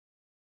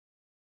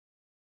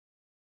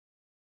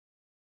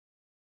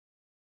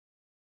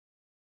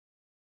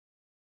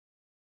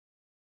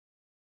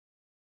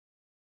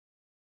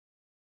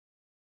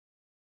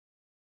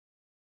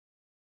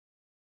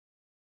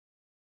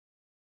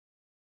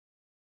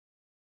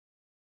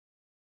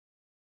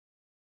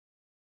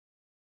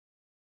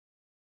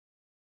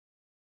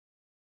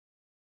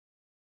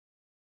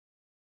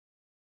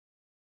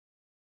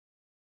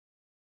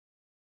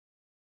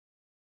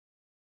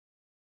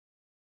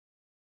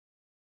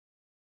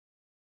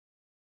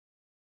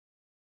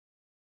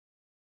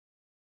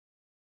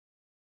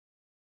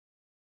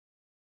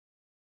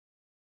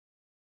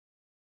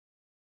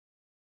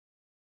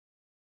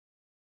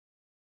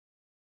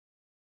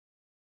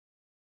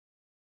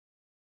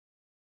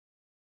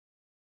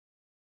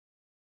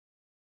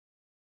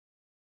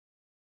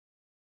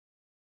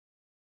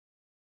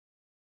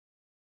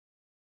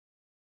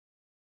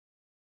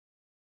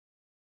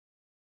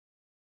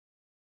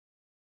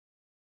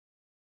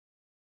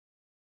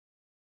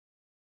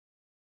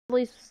At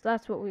least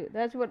that's what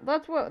that's what's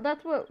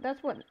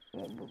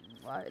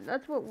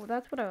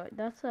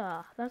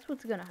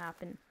gonna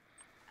happen.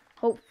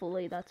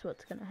 Hopefully that's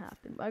what's gonna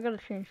happen. I gotta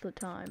change the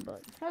time,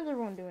 but how's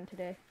everyone doing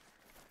today?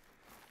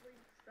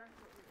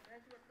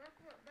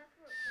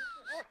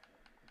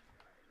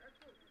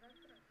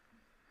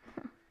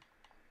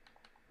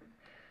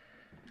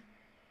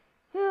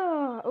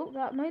 Yeah. Oh,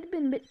 that might have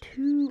been a bit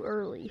too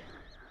early.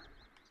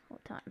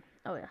 What time?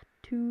 Oh yeah,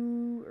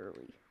 too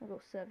early. We'll go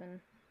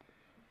 7.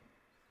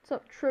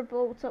 What's up,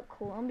 Triple? What's up,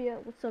 Columbia?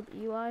 What's up,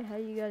 Eli? How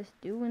you guys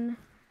doing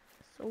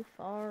so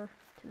far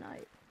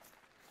tonight?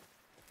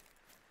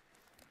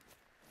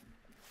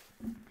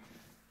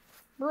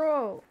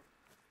 Bro,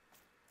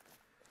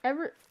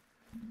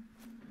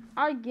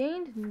 I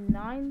gained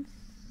 9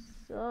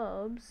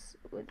 subs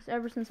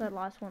ever since I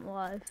last went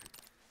live.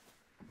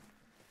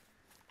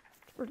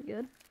 It's pretty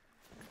good.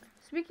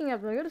 Speaking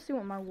of, I gotta see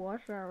what my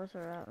watch hours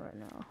are at right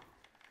now.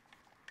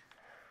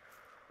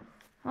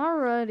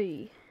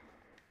 Alrighty.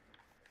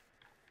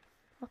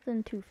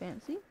 Nothing too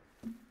fancy.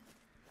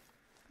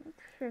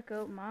 Let's check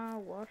out my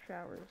watch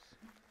hours.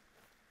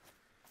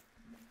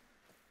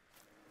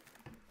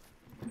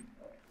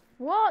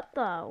 What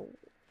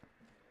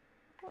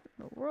in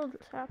the world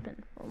just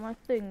happened? Well, my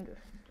thing just...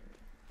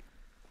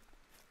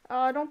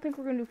 I don't think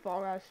we're gonna do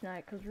Fall Guys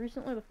tonight, because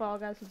recently the Fall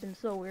Guys has been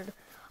so weird.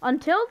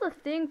 Until the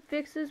thing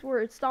fixes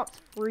where it stops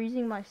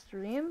freezing my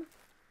stream,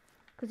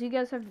 because you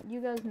guys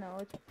know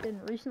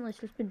it's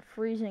just been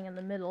freezing in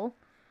the middle.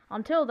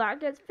 Until that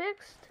gets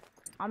fixed,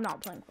 I'm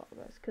not playing Fall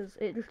Guys, because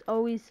it just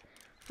always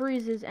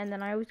freezes, and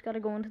then I always gotta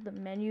go into the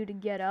menu to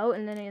get out,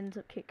 and then it ends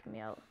up kicking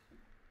me out.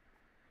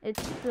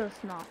 It's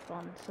just not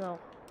fun, so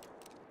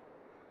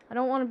I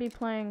don't want to be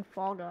playing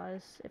Fall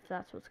Guys if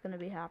that's what's going to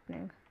be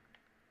happening.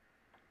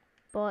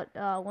 But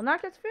when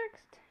that gets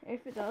fixed,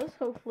 if it does,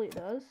 hopefully it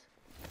does,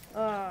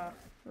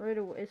 right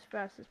away, as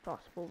fast as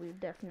possible, we'll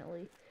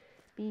definitely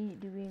be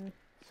doing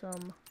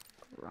some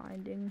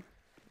grinding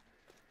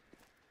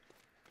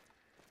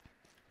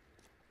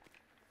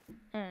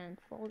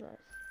and Fall Guys.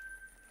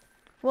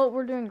 Well,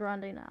 we're doing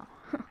grinding now.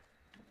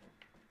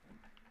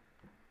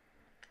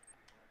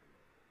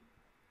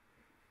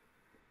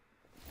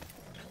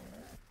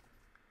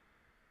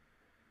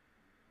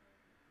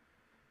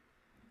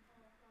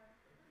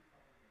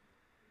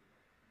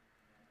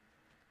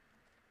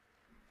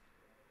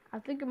 I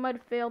think it might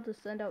have failed to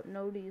send out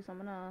noties. I'm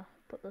gonna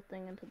put the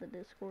thing into the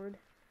Discord.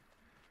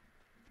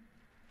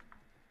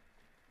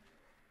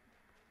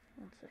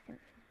 1 second.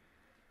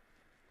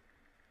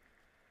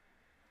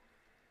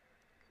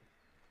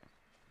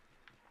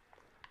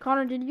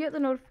 Connor, did you get the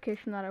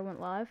notification that I went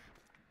live?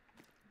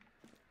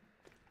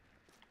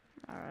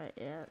 Alright,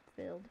 yeah, it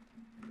failed.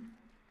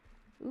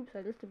 Oops,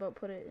 I just about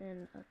put it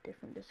in a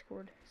different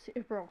Discord. See,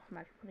 bro, I'm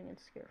actually putting it in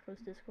Scarecrow's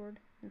Discord.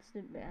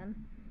 Instant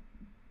ban.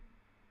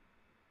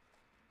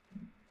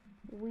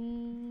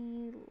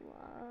 We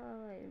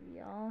live,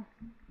 y'all.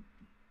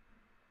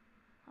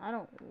 I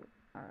don't...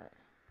 Alright.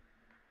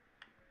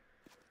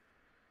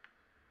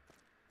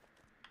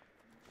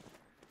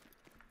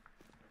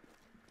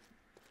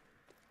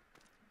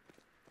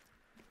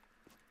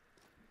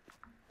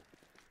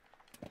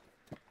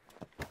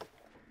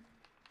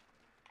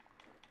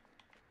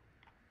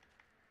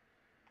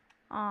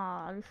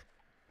 Just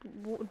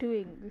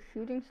doing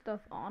shooting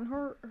stuff on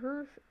her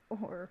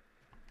or...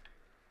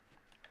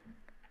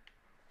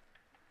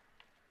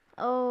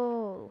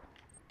 Oh,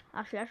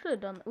 actually, I should have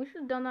done. We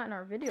should have done that in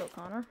our video,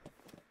 Connor.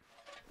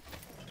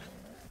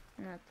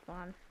 And that's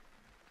fine.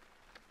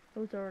 It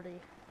was already.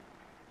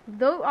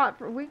 Though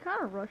we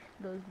kind of rushed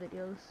those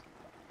videos.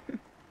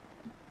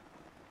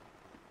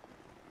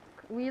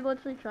 We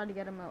literally tried to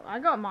get them out. I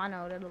got mine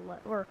out at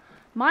 11, or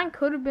mine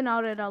could have been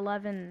out at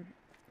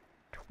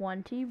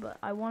 11:20, but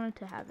I wanted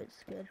to have it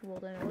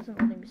scheduled, and it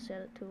wasn't letting me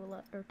set it to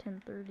 11 or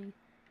 10:30.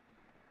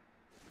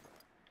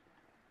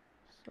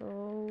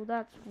 So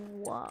that's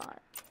why.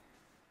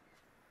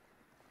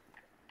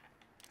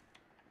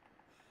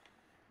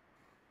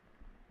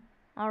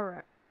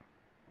 Alright.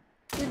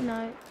 Good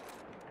night.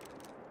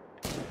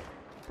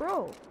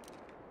 Bro.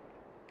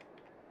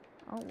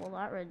 Oh, well,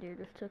 that red deer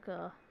just took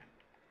a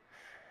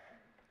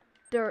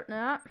dirt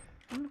nap.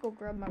 I'm gonna go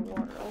grab my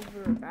water. I'll be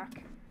right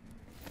back.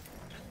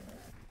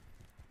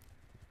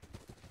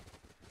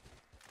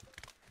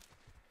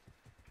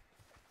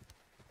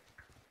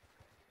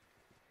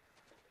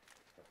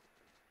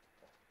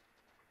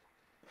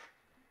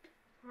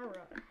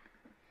 Alright.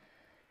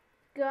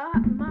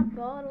 Got my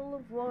bottle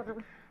of water.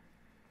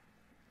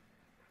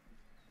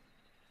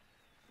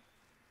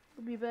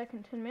 We'll be back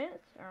in 10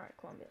 minutes. Alright,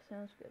 Columbia.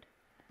 Sounds good.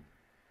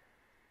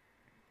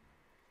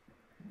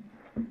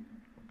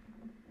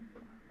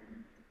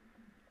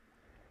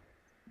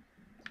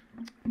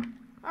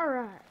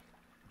 Alright.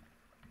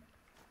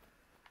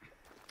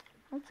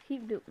 Let's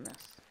keep doing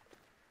this.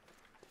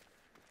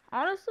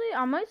 Honestly,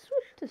 I might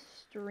switch to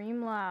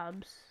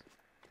Streamlabs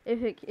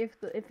if it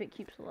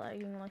keeps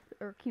lagging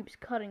or keeps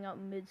cutting out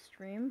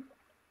midstream.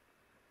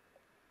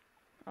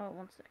 Oh,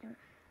 1 second.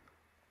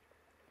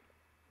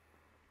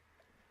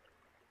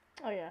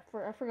 Oh yeah,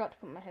 I forgot to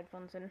put my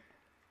headphones in.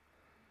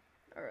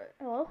 Alright,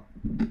 hello?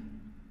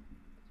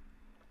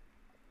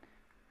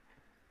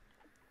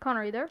 Connor,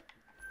 are you there?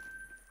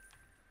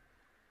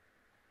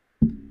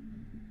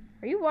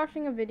 Are you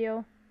watching a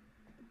video?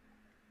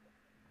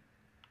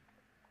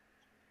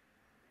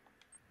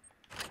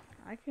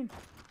 I can...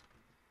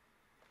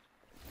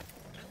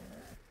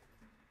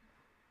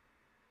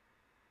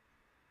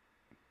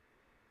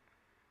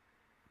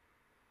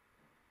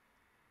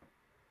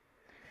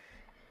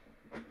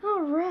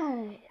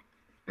 Alright.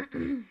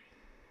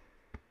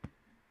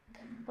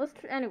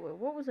 Anyway,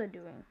 what was I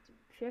doing?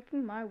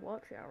 Checking my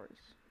watch hours.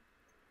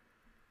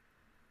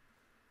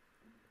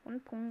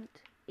 1.87.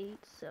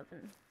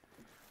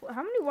 Well,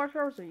 how many watch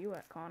hours are you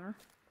at, Connor?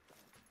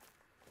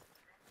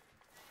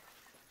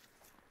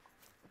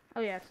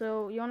 Oh yeah,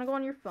 so you wanna go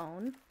on your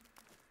phone.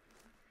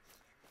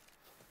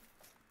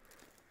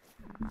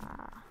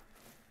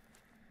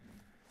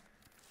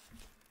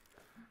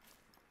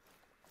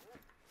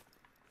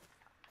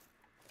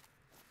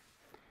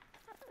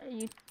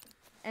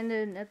 And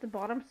then at the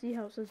bottom, see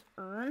how it says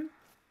earn?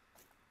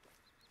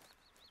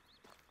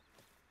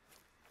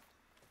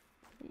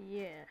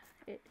 Yeah,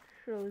 it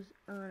shows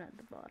earn at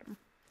the bottom.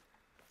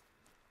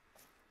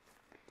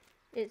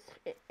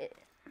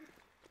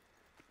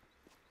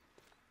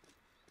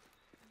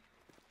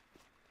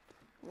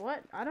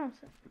 What? I don't.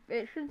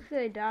 It should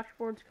say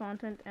dashboards,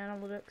 content,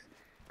 analytics,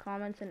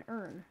 comments, and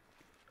earn.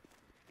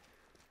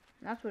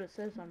 That's what it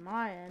says on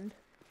my end.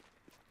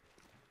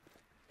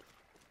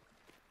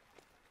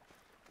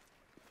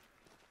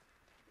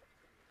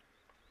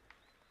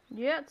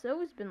 Yeah, it's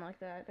always been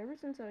like that. Ever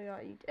since I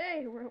got you.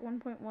 Hey, we're at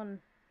 1.1.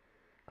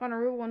 Connor,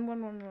 we're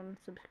 1111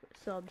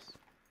 subs.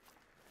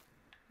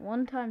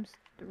 1 times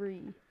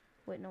 3.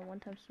 Wait, no, 1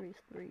 times 3 is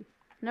 3.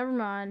 Never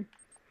mind.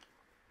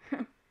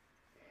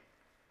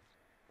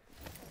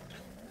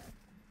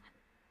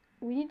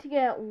 We need to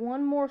get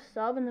one more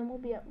sub and then we'll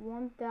be at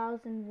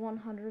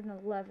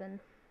 1,111.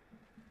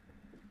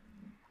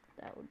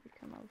 That would be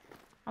kind of...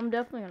 I'm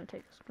definitely going to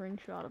take a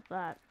screenshot of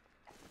that.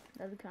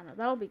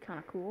 That'll be kind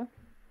of cool.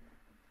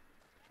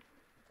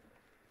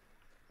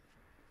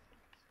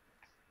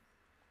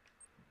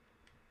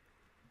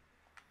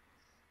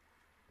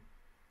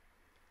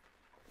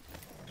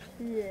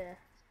 Yeah.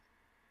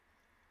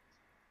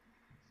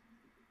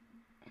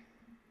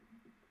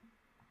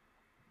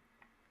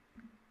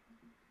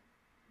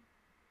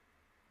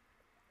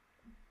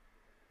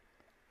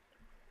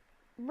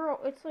 Bro,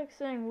 it's like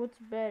saying what's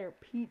better,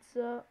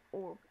 pizza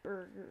or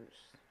burgers?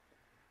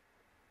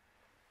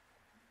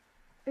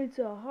 It's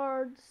a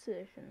hard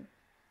decision.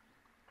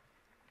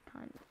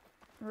 Kind of.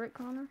 Right,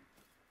 Connor?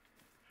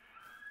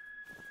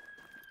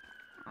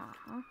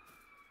 Uh-huh.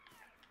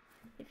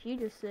 If you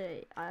just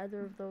say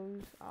either of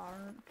those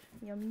aren't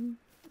yummy,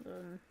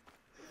 then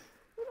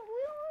we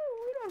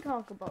don't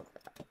talk about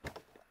that.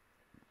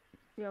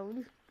 Yeah,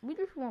 we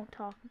just won't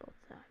talk about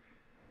that.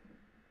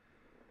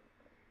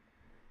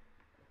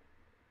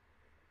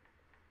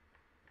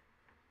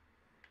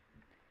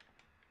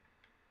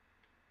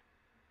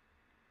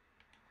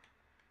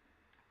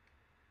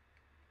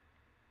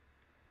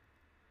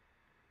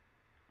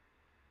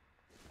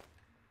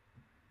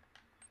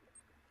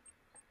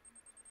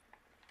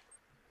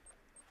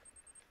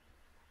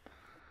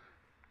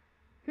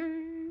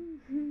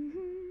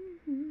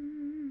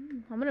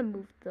 I'm gonna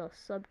move the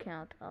sub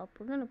count up.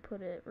 We're gonna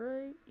put it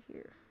right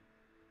here.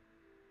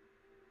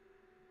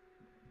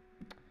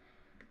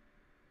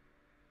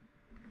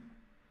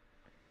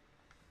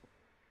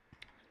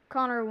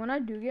 Connor, when I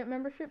do get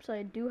memberships,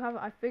 I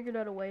figured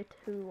out a way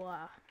to,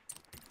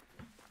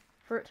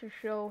 for it to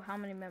show how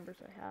many members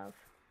I have.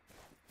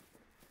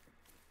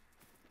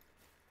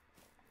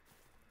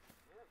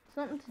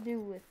 Something to do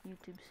with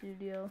YouTube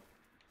Studio.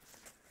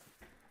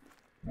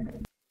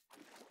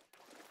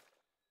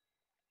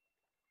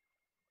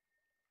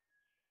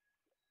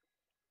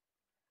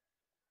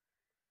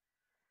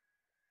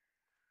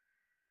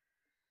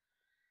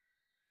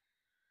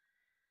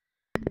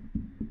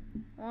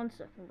 One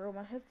second, bro.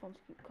 My headphones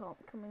keep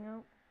coming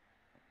out.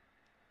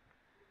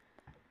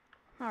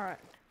 Alright.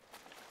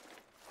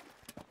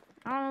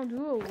 I don't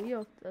know,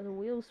 do a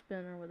wheel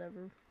spin or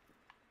whatever.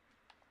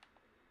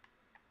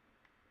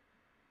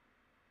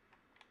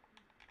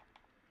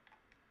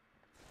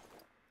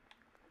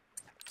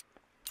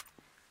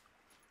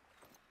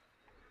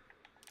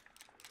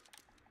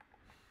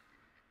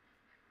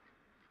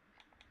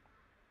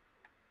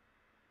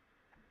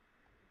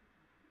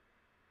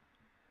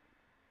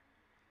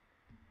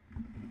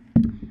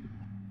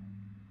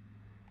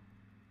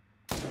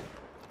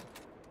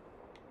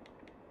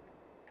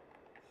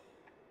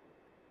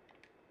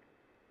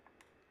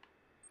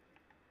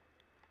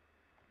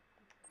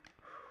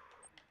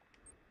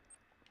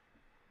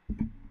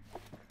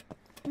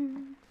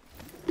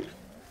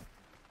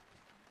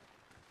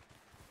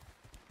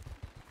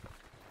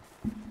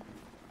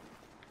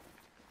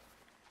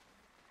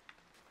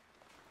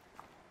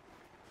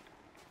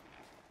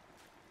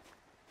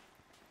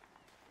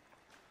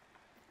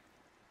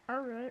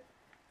 Alright.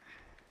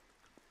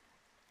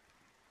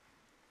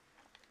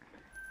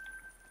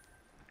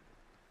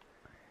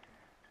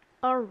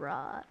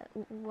 Alright.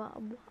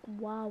 Wow,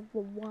 wow,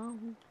 wow, wow.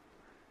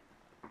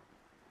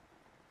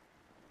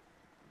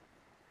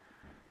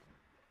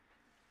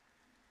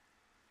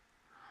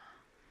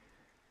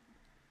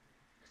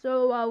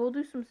 So, we'll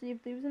do some Sea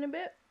of Thieves in a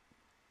bit.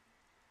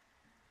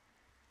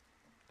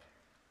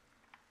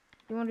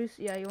 You wanna do,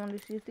 yeah, you wanna do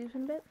Sea of Thieves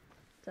in a bit?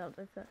 Sounds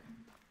like that.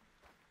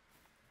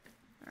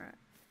 Alright.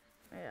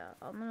 Yeah,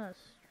 I'm gonna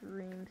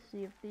stream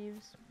Sea of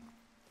Thieves.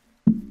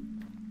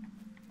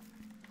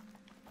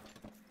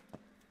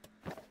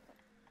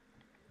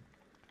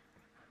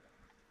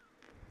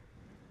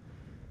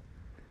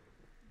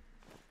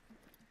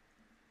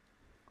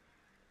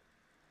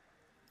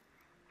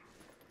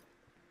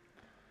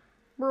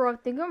 Bro, I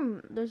think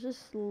there's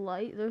this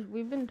light,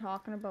 we've been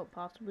talking about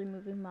possibly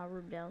moving my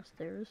room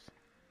downstairs.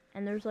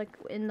 And there's like,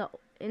 in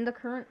the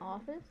current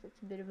office,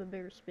 it's a bit of a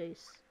bigger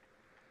space.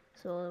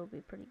 So it'll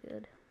be pretty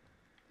good.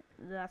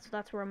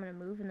 That's where I'm gonna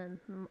move, and then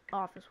the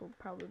office will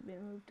probably be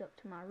moved up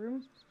to my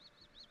room.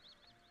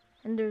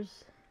 And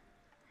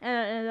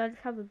and I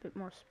have a bit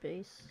more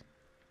space,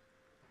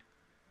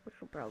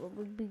 which will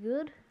probably be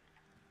good.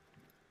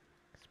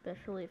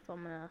 Especially if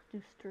I'm gonna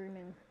do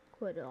streaming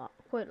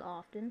quite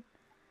often.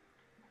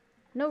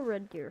 No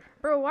red deer.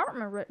 Bro, why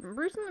aren't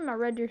recently my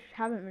red deer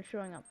haven't been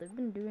showing up. They've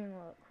been doing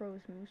what crows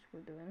and moose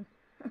were doing.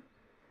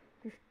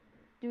 Just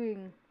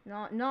doing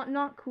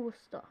not cool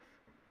stuff.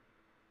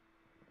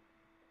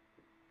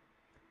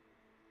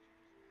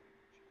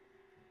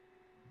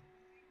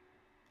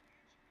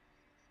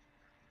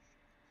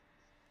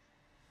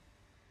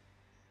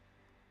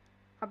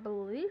 I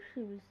believe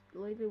she was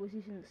lately was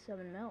using the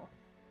 7mm.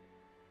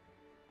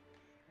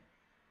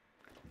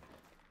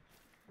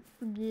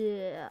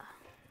 Yeah.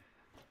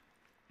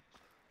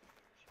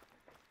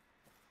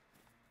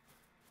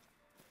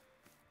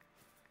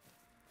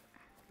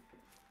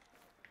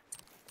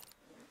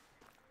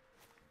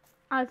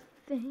 I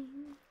think.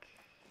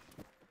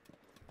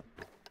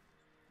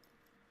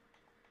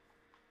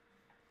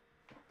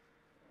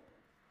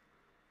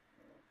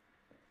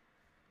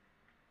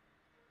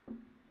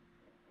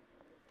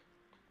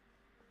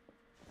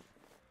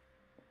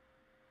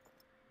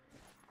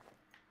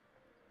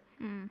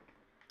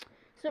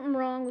 Something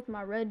wrong with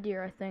my red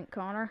deer, I think,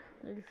 Connor.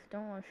 They just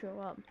don't want to show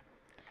up.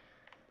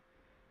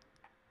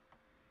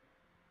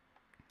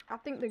 I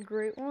think the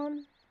great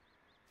one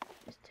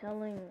is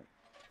telling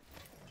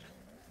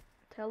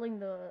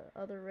the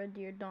other red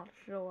deer not to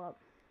show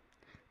up.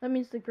 That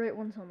means the great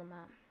one's on the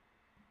map.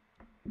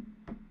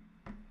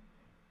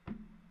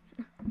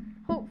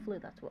 Hopefully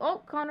that's what.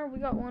 Oh, Connor, we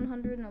got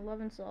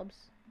 111 subs.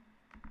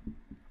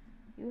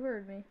 You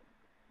heard me.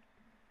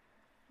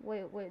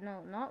 Wait,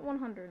 no, not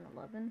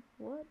 111.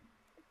 What?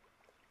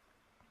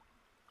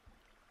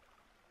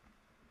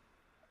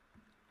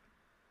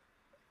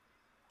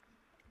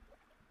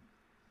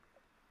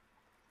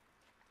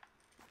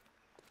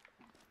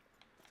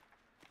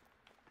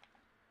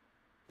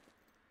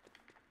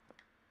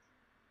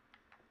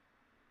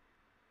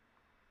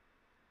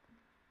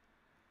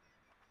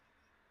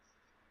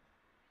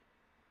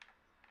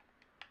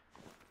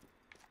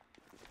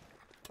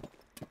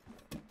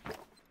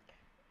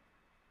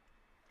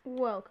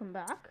 Welcome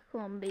back,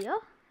 Columbia.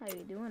 How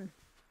you doing?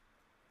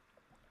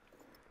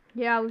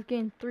 Yeah, we've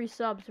gained 3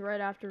 subs right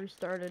after we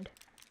started.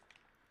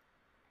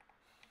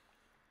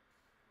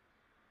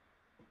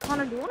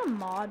 Connor, do you want to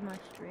mod my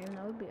stream?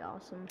 That would be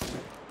awesome.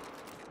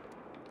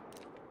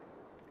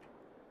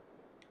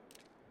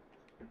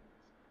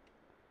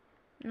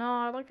 No,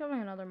 I like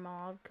having another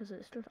mod because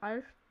I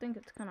just think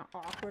it's kind of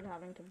awkward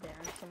having to ban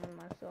someone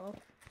myself.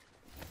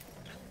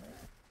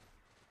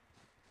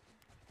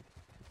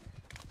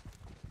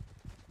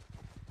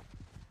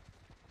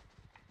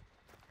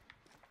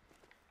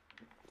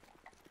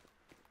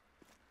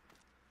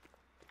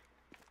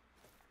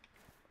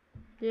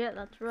 Yeah,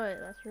 that's right,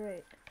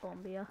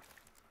 Columbia.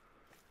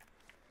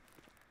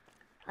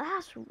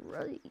 That's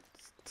right.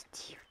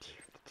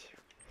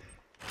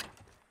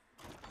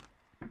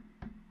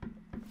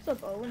 What's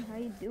up, Owen? How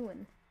you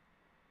doing?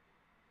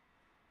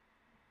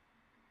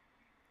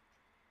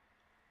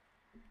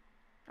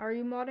 Are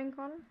you modding,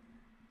 Connor?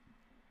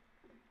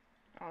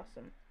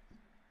 Awesome.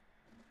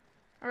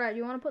 Alright,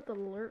 you want to put the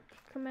lurk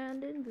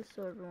command in, just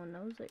so everyone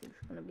knows that you're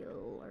just going to be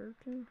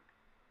lurking?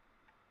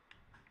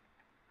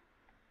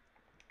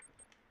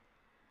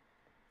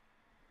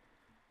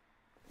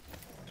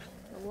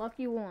 The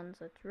lucky ones,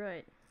 that's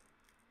right.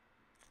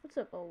 What's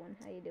up, Owen?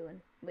 How you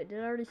doing? Wait, did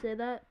I already say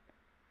that?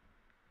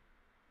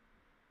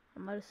 I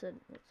might have said,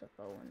 what's up,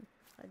 Owen?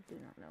 I do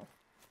not know.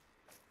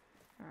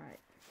 Alright.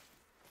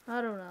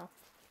 I don't know.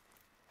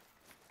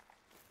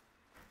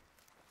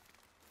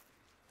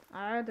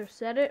 I either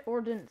said it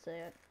or didn't say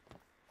it.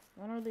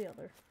 One or the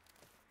other.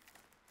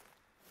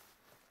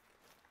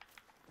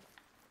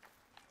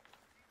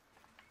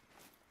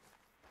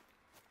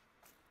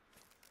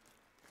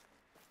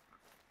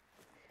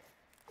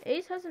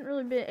 Ace hasn't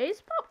really been.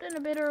 Ace popped in a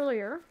bit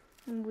earlier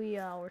when we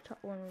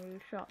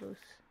shot those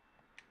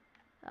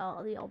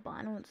the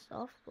albino and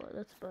stuff, but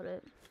that's about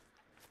it.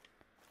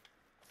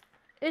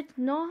 It's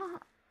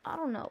not. I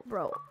don't know,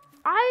 bro.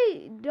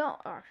 I don't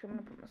actually. I'm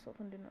gonna put myself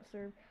in do not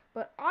disturb.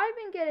 But I've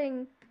been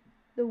getting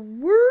the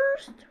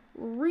worst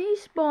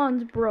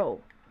respawns,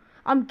 bro.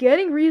 I'm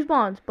getting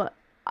respawns, but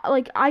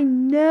like I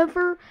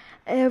never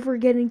ever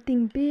get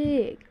anything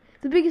big.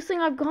 The biggest thing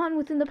I've gotten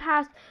within the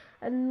past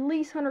at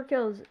least 100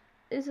 kills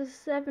is a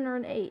 7 or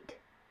an 8.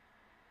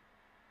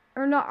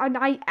 Or no,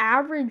 I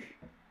average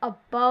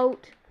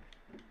about.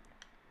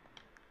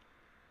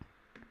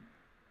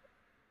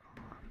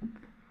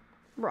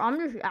 Bro, I'm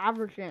just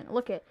averaging.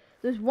 Look at,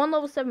 there's one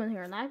level 7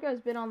 here, and that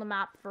guy's been on the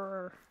map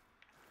for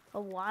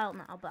a while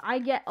now. But I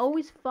get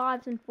always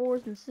 5s and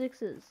 4s and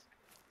 6s.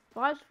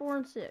 5s, 4,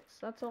 and 6.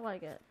 That's all I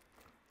get.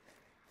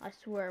 I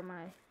swear,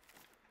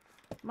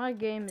 my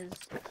game is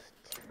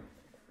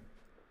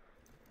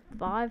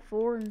 5,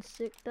 4, and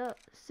 6.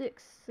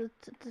 6.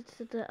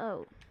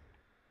 Oh.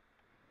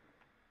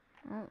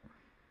 Oh.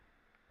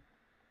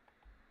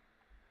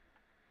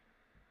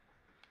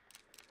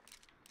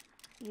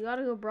 You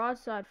gotta go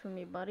broadside for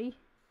me, buddy.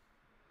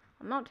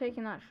 I'm not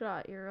taking that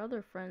shot. Your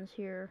other friends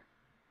here,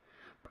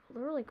 bro,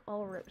 they're like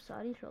all right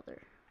beside each other.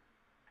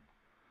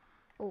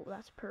 Oh,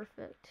 that's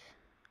perfect.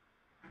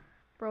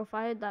 Bro, if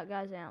I hit that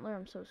guy's antler,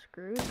 I'm so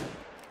screwed.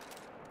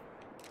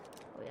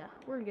 Oh yeah,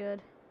 we're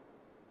good.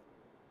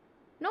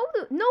 No,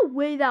 no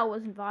way that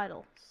wasn't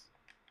vitals.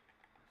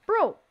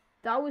 Bro,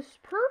 that was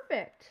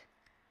perfect.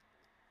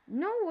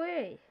 No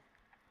way.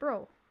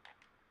 Bro.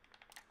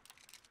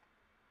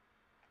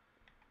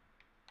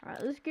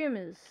 Alright, this game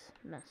is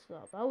messed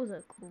up. That was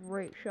a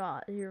great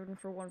shot, 0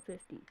 for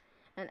 150.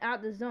 And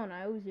at the zone,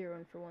 I was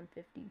 0 for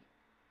 150.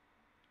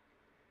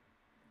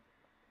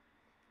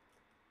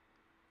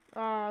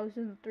 I was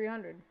in the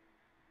 300.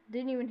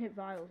 Didn't even hit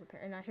vitals,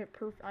 apparently. And I hit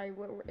I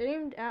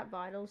aimed at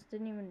vitals,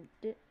 didn't even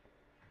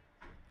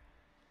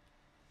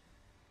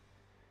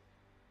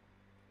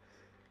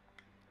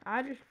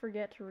I just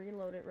forget to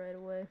reload it right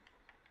away.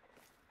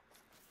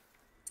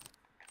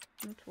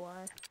 That's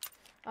why.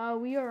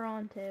 We are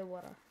on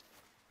Tewara.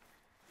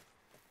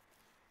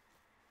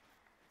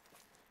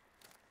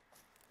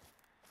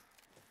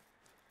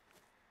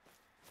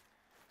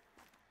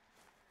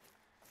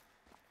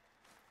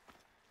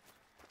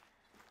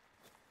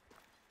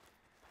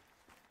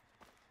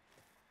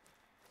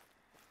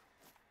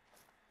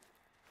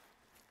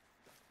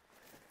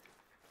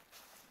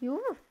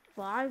 You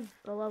have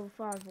a level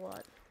 5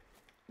 what?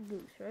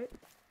 Goose, right?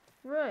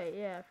 Right,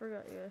 yeah, I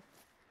forgot you.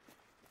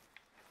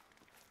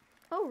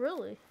 Oh,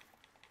 really?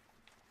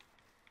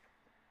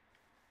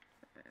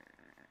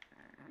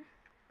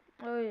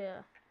 Oh,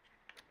 yeah.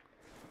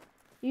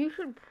 You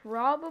should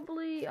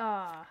probably,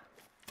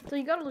 so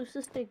you got a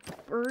leucistic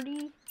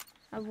birdie?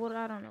 I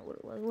don't know what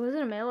it was. Was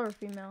it a male or a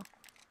female?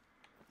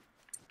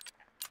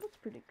 That's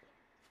pretty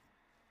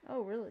good.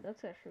 Oh, really?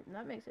 That's actually,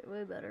 that makes it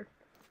way better.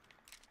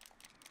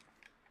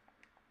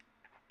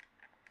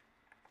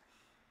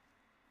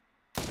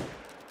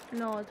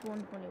 No, it's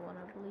 121,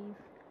 I believe.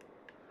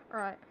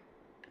 Alright.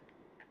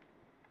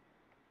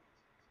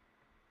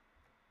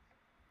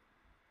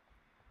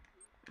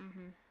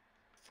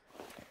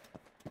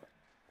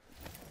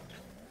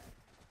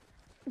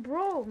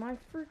 Bro,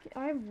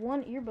 I have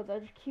one earbud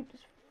that just keeps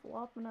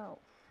flopping out.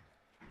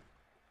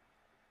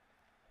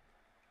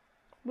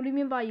 What do you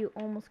mean by you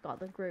almost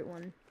got the great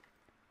one?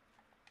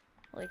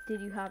 Like,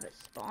 did you have it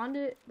spawned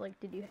it? Like,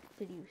 did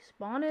you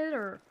spawn it,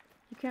 or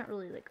you can't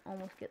really like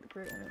almost get the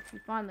great one if you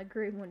find the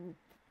great one?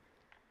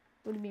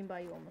 What do you mean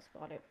by you almost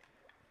got it?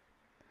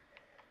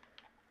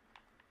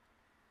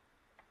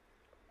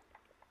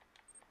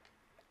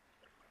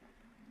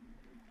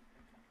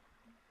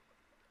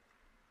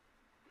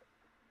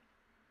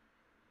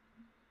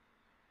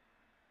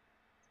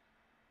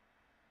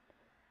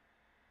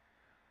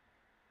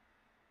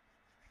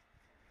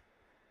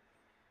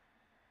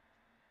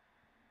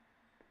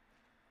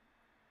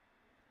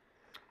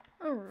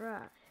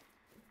 Alright.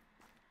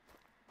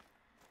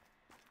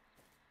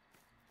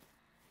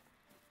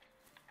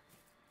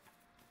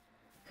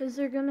 Is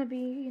there gonna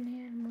be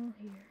an animal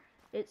here?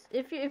 It's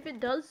if it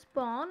does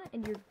spawn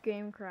and your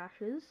game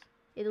crashes,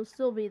 it'll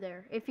still be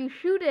there. If you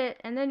shoot it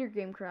and then your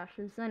game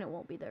crashes, then it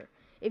won't be there.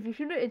 If you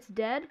shoot it, it's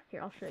dead.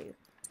 Here, I'll show you.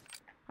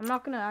 I'm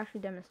not gonna actually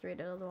demonstrate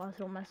it, otherwise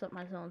it'll mess up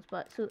my zones.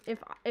 But so if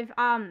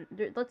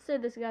let's say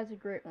this guy's a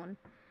great one.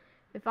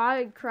 If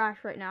I crash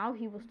right now,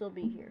 he will still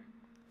be here.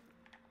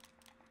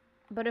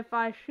 But if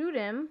I shoot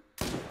him,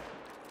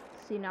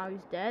 see, now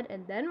he's dead,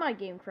 and then my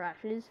game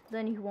crashes,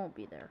 then he won't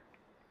be there.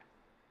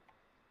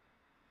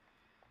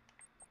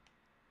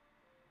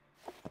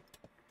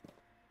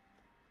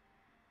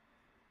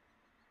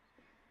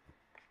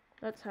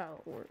 That's how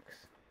it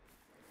works.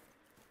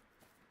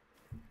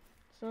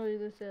 So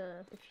there's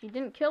if you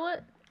didn't kill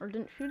it or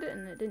didn't shoot it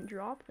and it didn't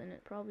drop, then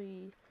it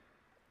probably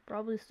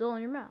still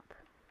on your map.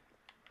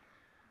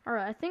 All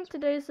right, I think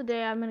today's the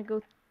day I'm gonna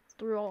go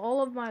through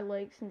all of my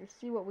lakes and just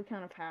see what we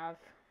kind of have.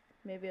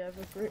 Maybe I have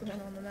a great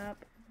one on the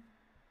map.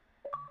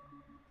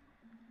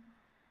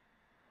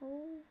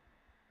 Oh.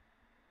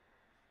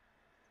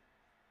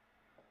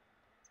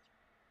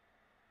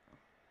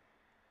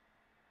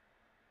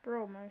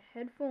 Bro, my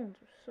headphones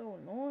are so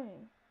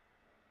annoying.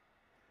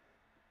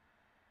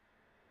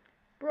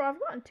 Bro, I've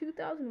gotten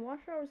 2,000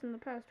 watch hours in the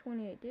past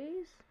 28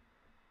 days.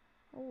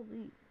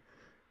 Holy.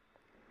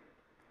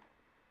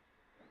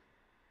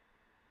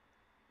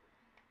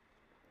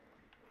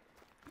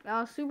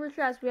 Super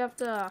chats, we have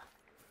to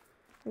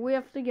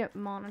get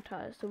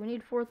monetized. So we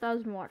need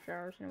 4,000 watch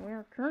hours, and we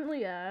are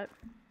currently at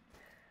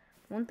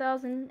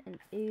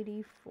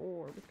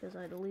 1,084 because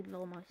I deleted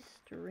all my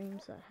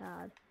streams I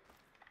had.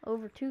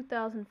 Over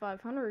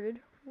 2,500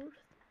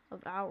 worth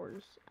of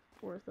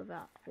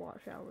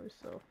watch hours.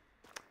 So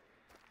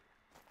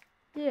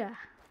yeah.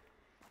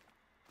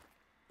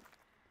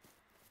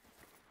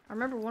 I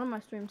remember one of my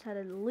streams had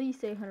at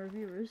least 800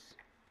 viewers.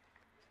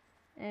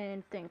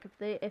 And think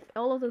if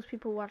all of those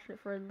people watched it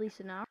for at least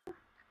an hour,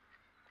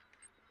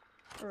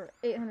 or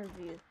 800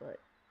 views, or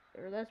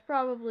that's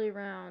probably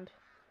around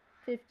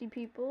 50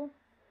 people.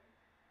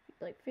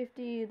 Like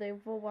 50,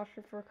 they've all watched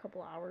it for a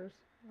couple hours.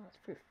 That's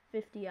for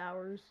 50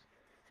 hours,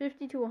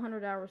 50 to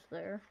 100 hours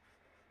there,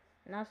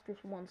 and that's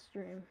just one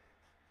stream.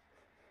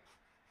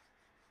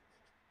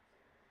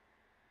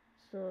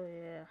 So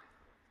yeah.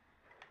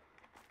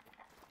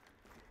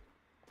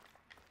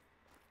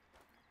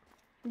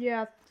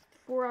 Yeah,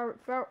 4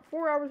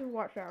 hours of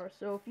watch hours.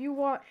 So if you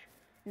watch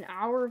an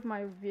hour of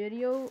my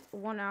video,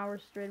 1 hour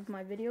straight of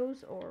my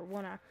videos, or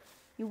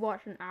you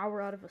watch an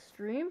hour out of a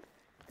stream,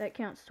 that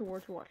counts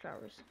towards watch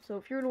hours. So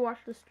if you were to watch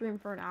the stream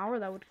for an hour,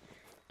 that would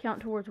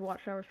count towards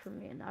watch hours for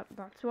me, and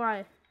that's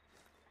why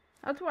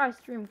I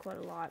stream quite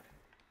a lot,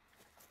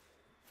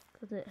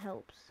 because it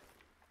helps.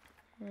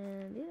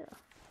 And yeah.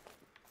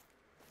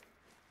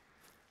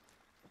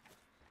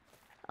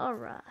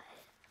 Alright.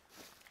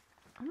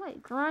 I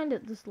might grind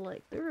at this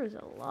lake. There is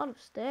a lot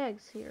of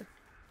stags here.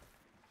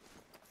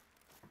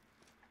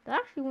 That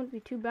actually wouldn't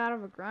be too bad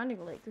of a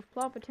grinding lake. Just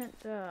plop a tent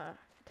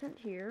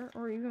here,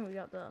 or even we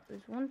got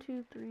there's 1,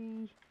 2,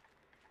 3,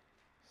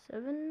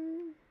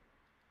 7.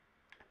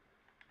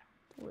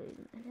 Wait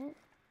a minute.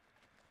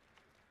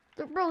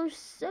 Bro, there's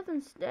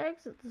 7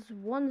 stags at this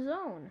one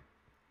zone.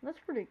 That's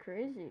pretty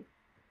crazy.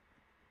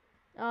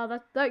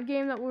 That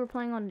game that we were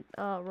playing on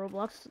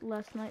Roblox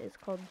last night is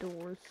called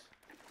Doors.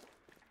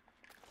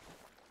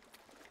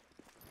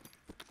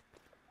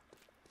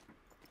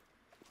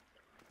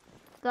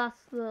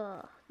 That's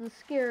the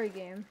scary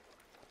game.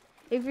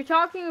 If you're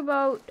talking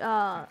about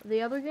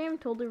the other game,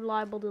 Totally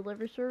Reliable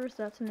Delivery Service,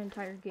 that's an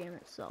entire game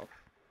itself.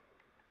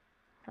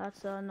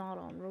 That's not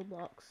on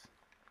Roblox,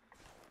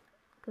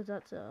 because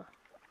that's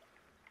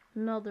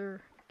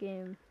another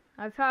game.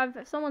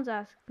 Someone's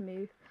asked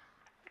me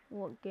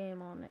what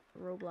game on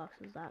Roblox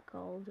is that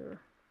called,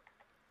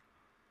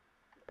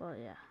 but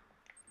yeah.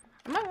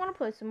 I might want to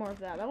play some more of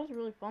that. That was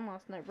really fun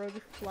last night, bro.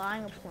 Just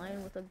flying a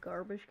plane with a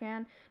garbage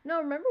can. No,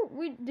 remember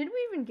did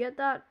we even get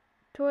that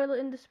toilet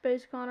into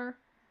space, Connor?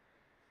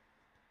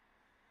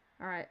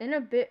 Alright, in a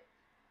bit.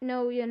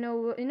 No,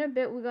 in a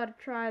bit we gotta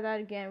try that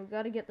again. We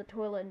gotta get the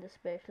toilet into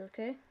space,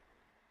 okay?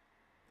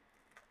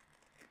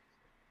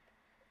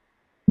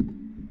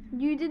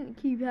 You didn't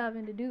keep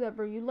having to do that,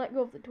 bro. You let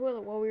go of the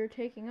toilet while we were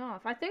taking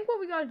off. I think what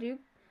we gotta do,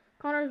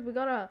 Connor, is we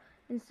gotta,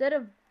 instead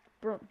of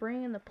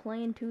bringing the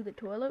plane to the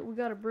toilet, we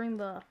gotta bring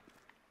the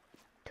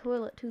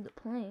toilet to the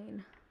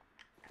plane,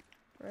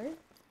 right?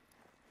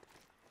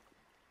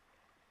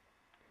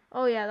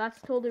 Oh yeah,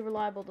 that's Totally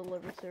Reliable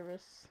Delivery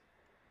Service.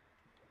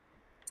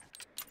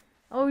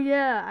 Oh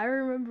yeah, I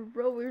remember,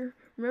 bro.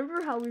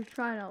 Remember how we were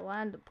trying to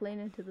land the plane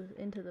into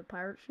the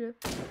pirate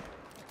ship?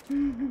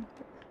 No,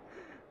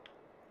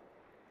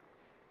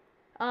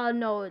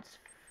 it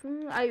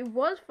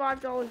was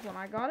 $5 when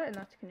I got it, and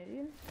that's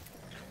Canadian.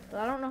 But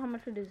I don't know how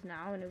much it is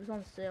now, and it was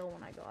on sale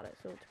when I got it,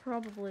 so it's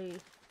probably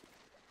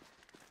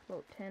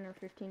about $10 or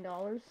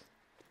 $15.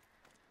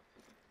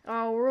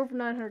 Oh, we're over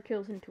 900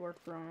 kills into our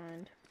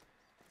grind.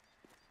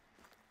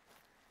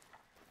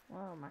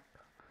 Wow, my...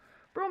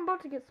 Bro, I'm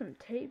about to get some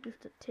tape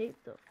just to tape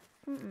the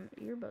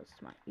earbuds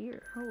to my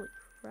ear. Holy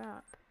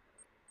crap.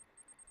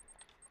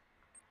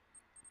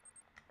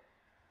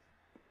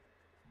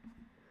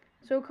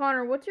 So,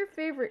 Connor, what's your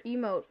favorite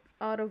emote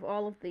out of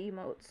all of the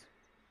emotes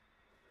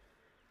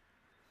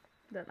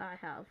that I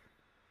have?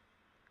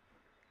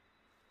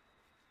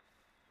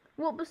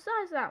 Well,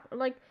 besides that,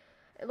 like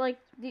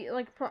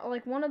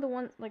one of the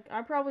ones, like,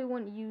 I probably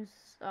wouldn't use,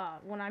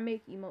 when I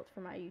make emotes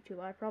for my YouTube,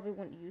 I probably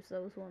wouldn't use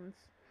those ones.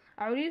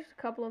 I would use a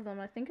couple of them.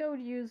 I think I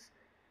would use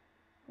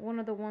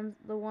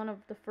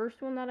the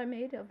first one that I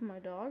made of my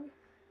dog.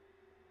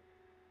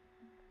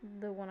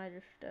 The one I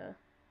just,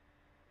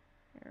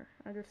 here,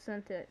 I just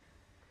sent it.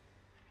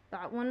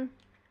 That one.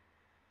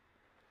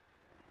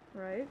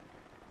 Right?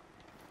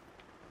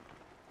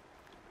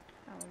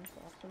 That one's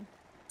awesome.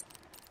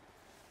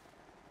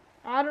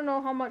 I don't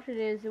know how much it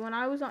is. When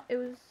I was on, it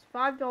was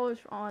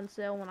 $5 on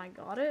sale when I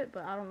got it,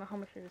 but I don't know how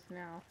much it is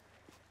now.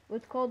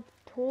 It's called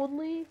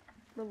Totally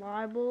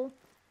Reliable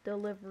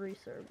Delivery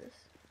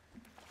Service.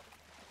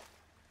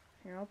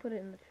 Here, I'll put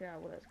it in the chat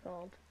what it's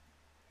called.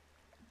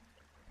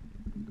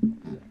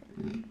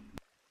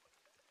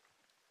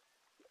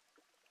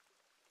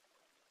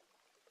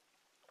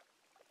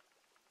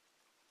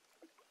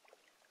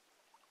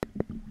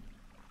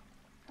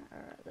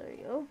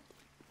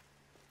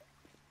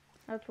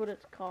 That's what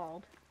it's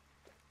called.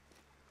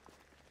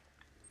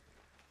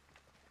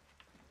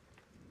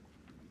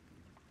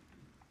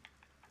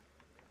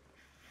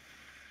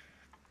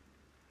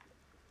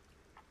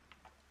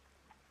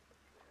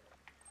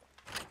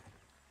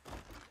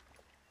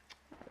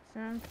 That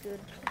sounds good.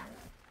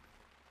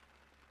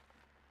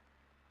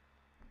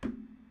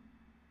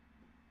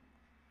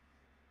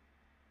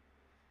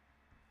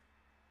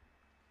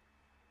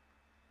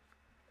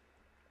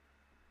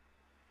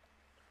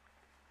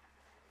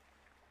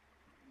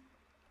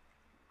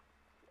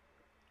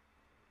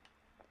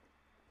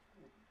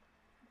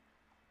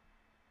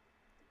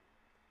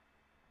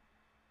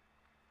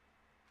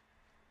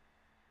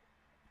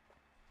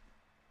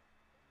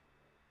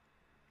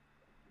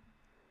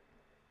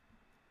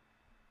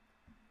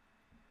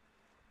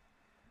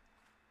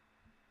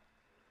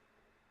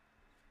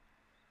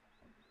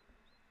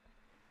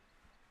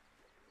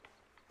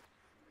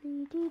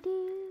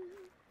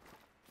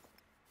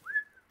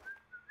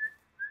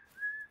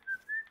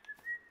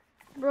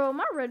 Bro,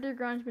 my Red Dead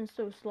grind's been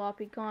so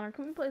sloppy, Connor.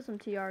 Can we play some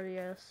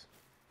TRDS?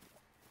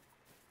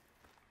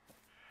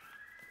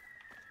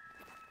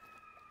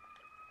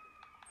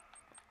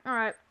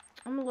 Alright,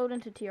 I'm gonna load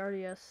into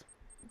TRDS.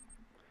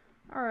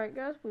 Alright,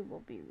 guys, we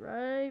will be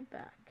right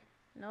back.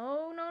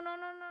 No, no, no,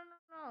 no,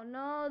 no, no,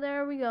 no, no,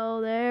 there we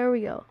go, there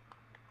we go.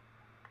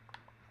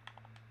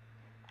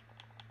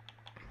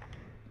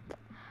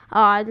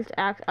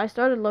 I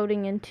started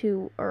loading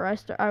into, or I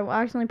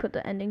accidentally put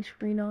the ending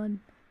screen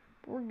on.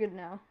 But we're good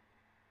now.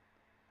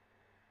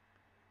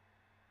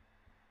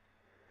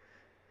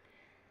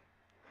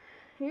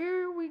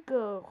 Here we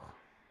go.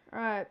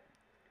 Alright.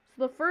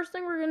 So the first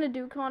thing we're gonna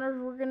do, Connor,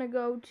 is we're gonna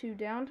go to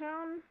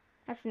downtown.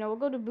 Actually, no, we'll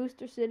go to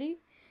Booster City.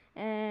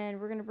 And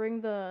we're gonna bring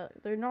there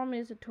normally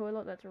is a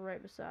toilet that's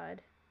right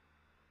beside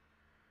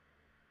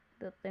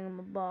the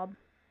thingamabob.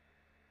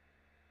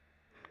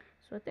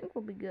 So I think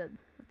we'll be good.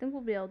 I think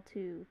we'll be able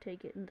to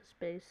take it into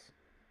space.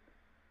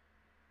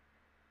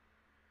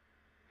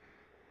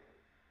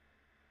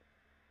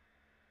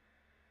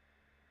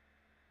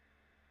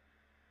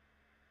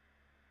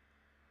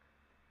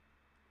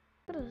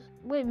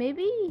 Wait,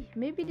 maybe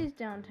it is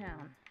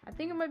downtown. I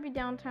think it might be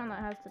downtown that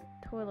has the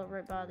toilet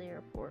right by the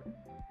airport.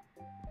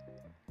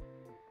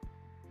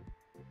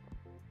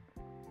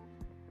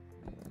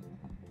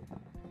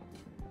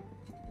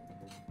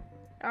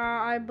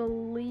 I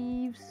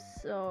believe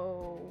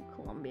so.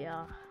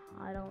 Columbia.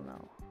 I don't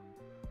know.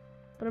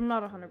 But I'm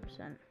not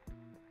 100%.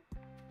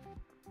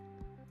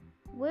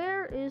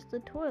 Where is the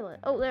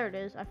toilet? Oh, there it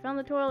is. I found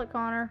the toilet,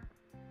 Connor.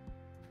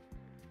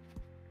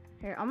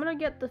 Here, I'm gonna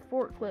get the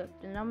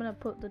forklift and I'm gonna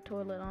put the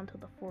toilet onto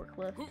the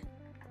forklift.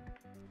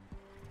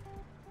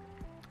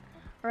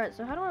 Alright,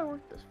 so how do I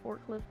work this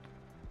forklift?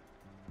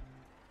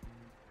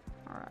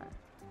 Alright.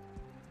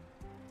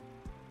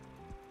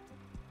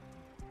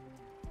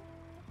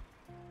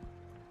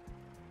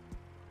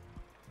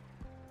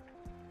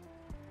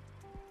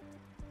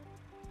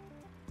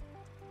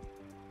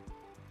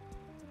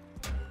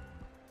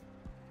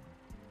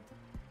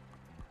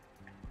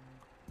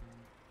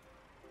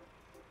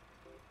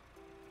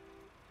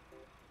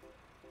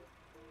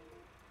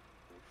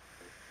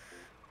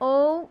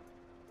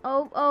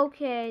 Oh,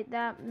 okay,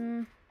 that,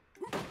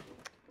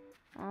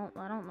 well,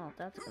 I don't know if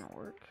that's gonna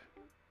work.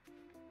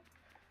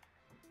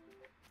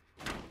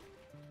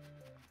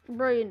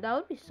 Brilliant, that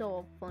would be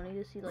so funny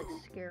to see, like,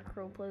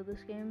 Scarecrow play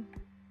this game.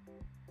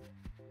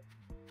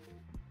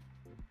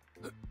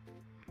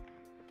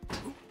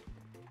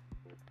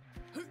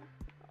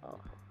 Oh,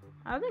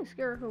 I think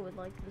Scarecrow would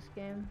like this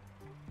game.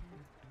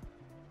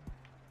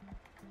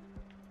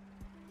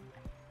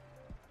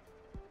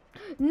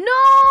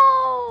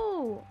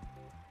 No!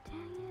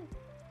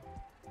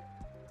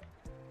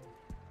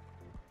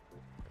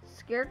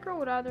 Scarecrow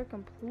would either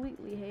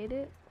completely hate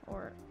it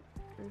or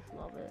just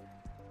love it.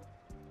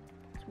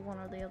 It's one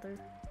or the other.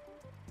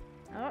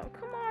 Oh,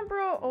 come on,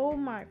 bro. Oh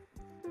my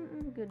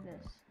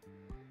goodness.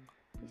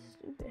 These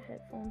stupid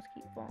headphones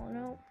keep falling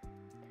out.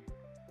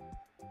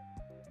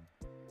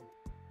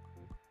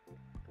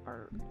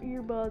 Our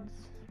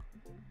earbuds.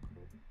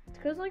 It's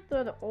because, like,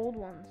 they're the old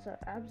ones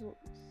that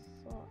absolutely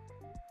suck.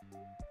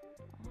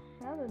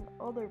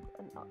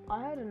 I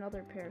had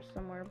another pair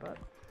somewhere, but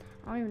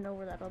I don't even know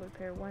where that other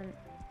pair went.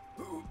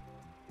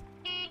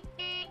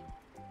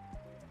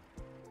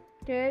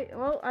 Okay,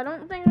 well, I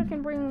don't think I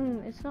can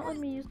bring, it's not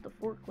letting me use the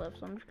forklift,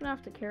 so I'm just gonna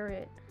have to carry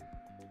it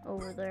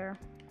over there.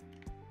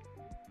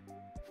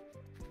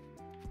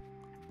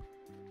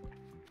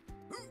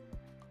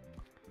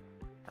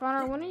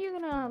 Connor, when are you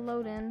gonna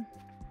load in?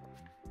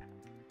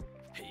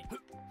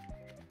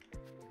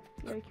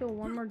 You gotta kill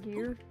one more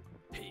deer?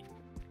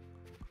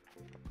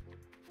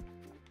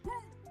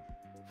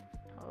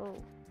 Oh,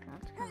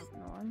 that's kind of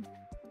annoying.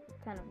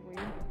 Kind of weird.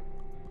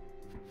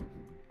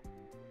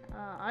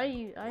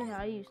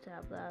 I used to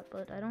have that,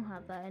 but I don't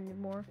have that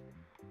anymore.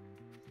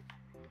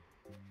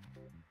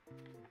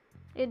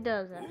 It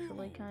does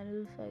actually,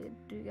 kind of. I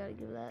do gotta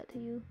give that to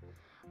you.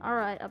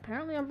 Alright,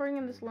 apparently I'm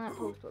bringing this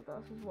lamppost with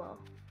us as well.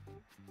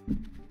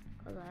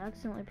 Because I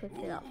accidentally picked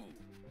it up.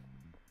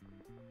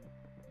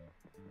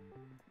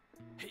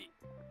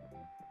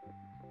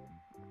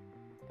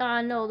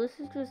 No, this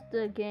is just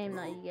the game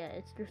that you get.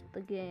 It's just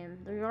the game.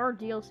 There are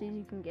DLCs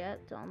you can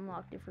get to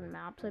unlock different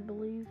maps, I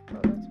believe,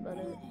 but that's about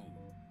it.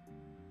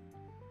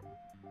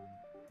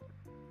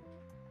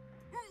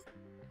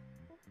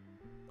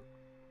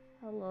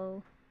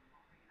 Hello.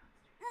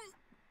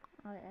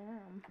 I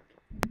am.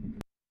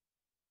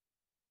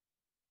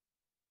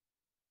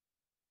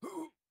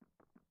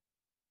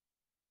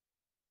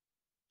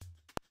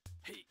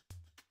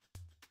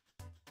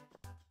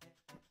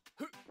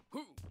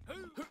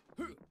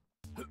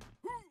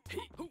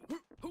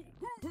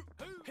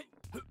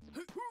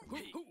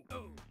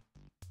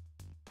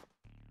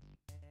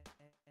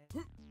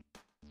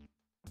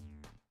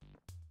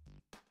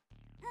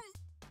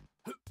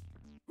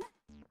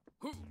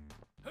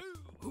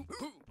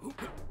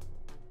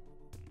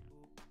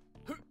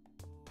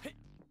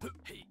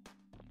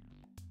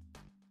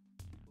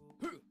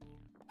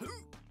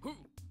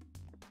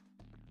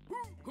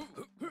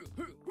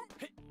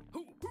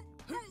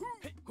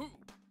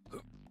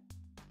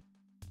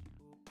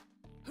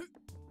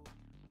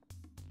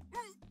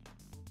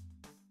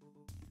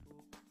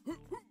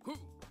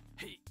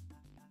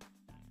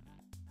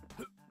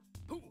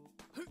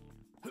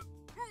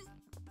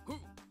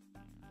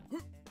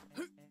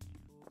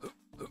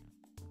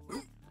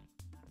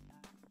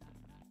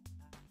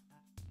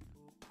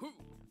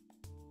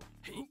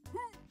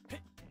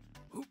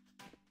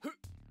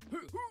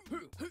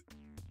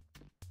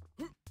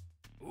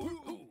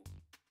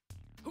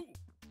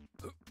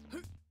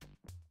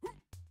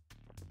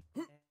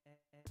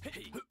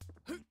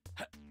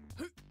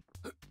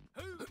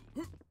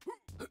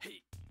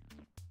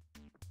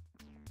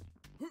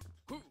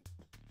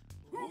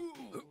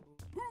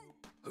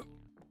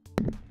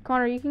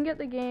 Connor, you can get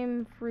the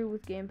game free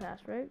with Game Pass,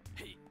 right?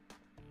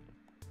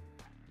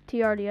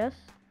 TRDS?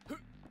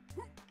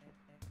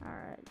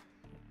 Alright.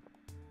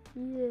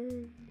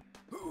 Yay.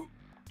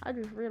 I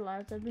just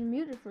realized I've been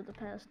muted for the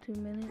past 2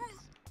 minutes.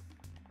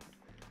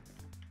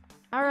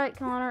 Alright,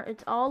 Connor,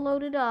 it's all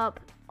loaded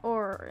up,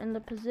 or in the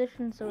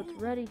position so it's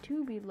ready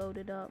to be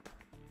loaded up.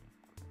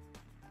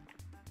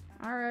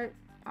 Alright,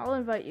 I'll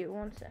invite you,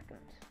 1 second.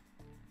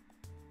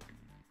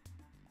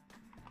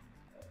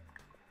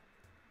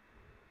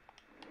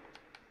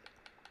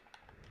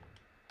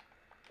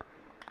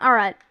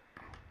 Alright.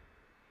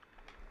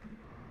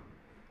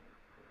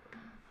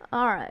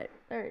 Alright,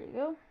 there you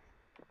go.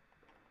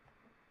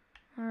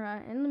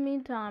 Alright, in the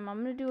meantime,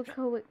 I'm gonna do a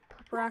quick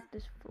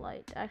practice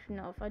flight. Actually,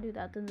 no, if I do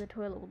that, then the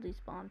toilet will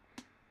despawn.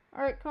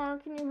 Alright, Connor,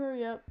 can you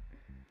hurry up?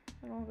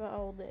 I don't got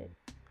all day.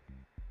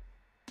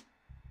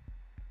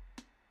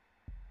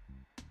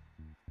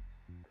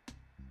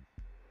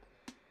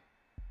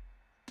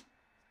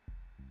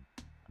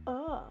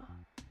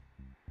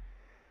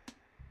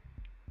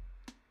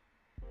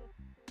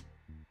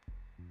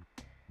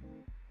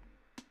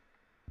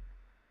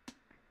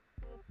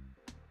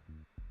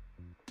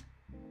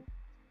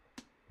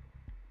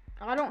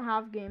 I don't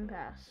have Game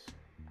Pass.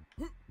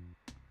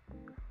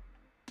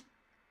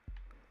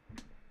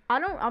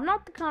 I'm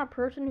not the kind of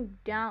person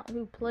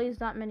who plays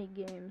that many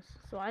games,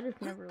 so I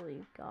just never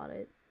really got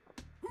it.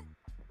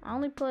 I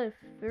only play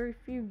very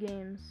few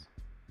games.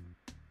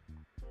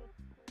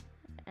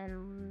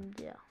 And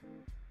yeah.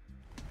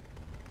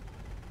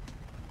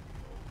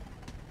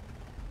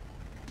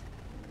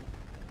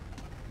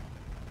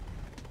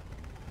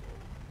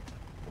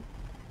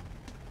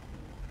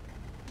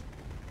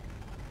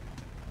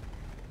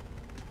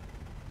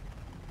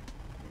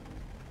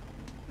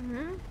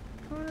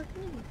 Connor,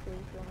 can you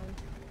please join?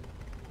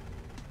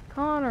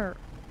 Connor!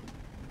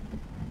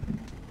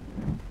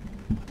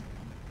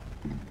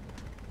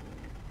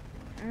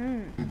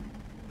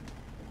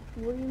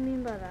 What do you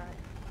mean by that?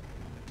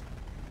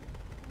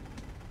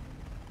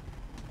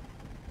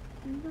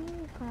 No,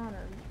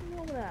 Connor, you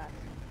know that.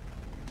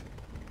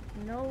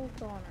 No,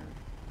 Connor.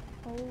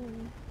 Oh.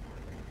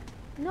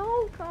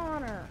 No,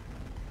 Connor!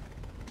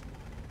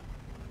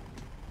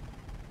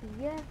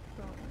 Yes,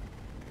 Connor.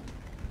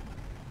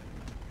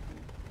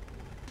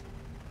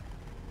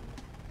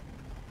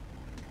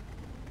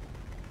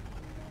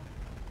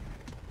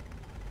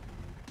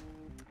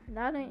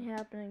 That ain't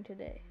happening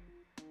today.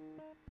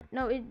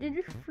 No, it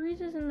just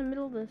freezes in the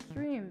middle of the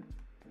stream.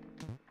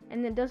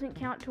 And it doesn't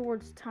count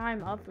towards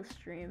time of the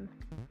stream.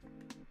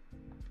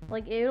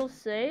 Like, it'll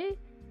say,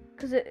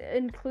 because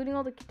including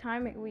all the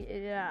time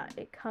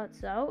it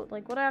cuts out.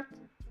 Like, what I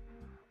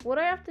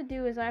have to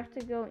do is I have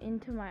to go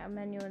into my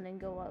menu and then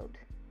go out.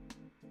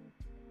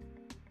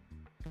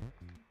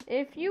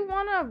 If you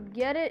want to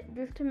get it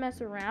just to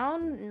mess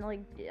around, and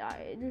like,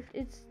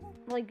 it's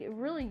like,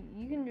 really,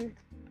 you can just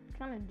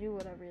kind of do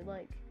whatever you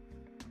like.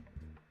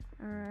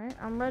 Alright,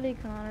 I'm ready,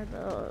 Connor.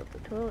 The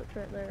toilet's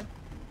right there.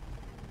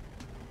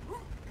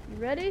 You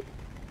ready?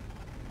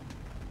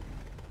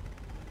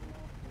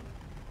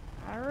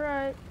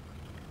 Alright.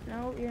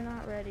 No, you're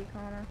not ready,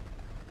 Connor.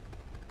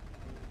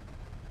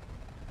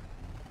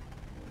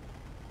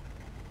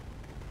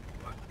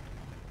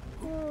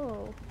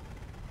 Whoa.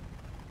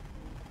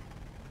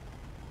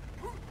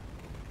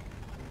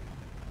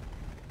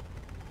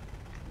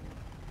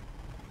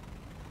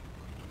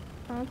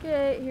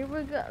 Okay, here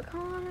we go.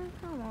 Connor,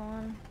 come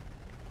on.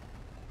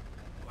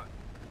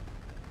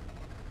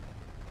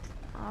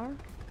 Alright.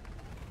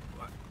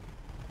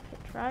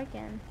 Okay, try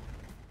again.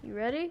 You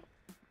ready?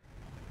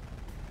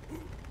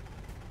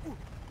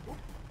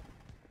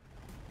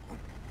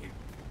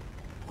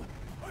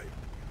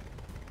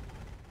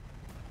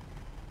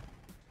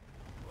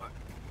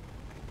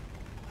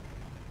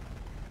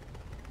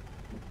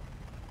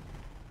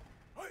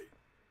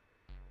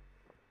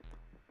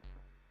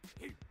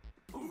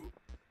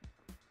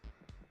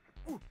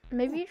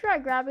 Maybe you try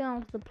grabbing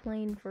onto the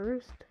plane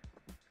first.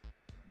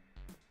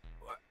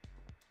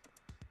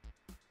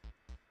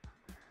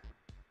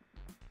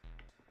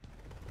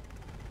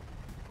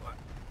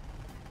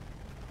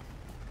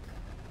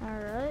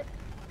 Alright.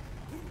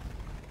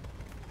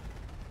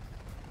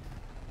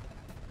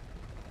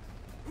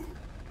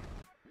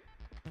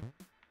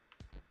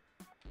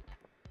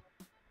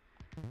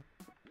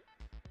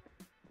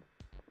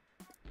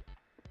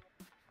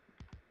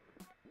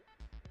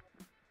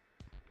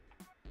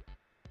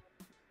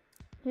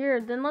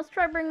 Here, then let's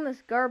try bringing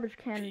this garbage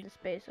can into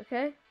space,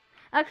 okay?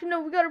 Actually,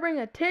 no, we gotta bring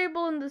a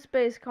table into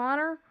space,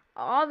 Connor.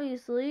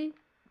 Obviously.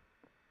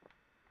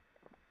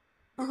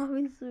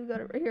 Obviously, we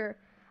gotta... Here,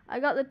 I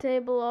got the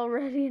table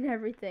already and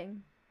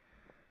everything.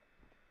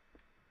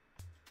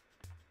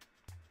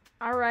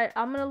 Alright,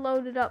 I'm gonna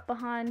load it up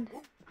behind...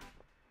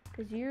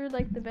 Because you're,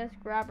 like, the best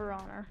grabber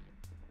on her.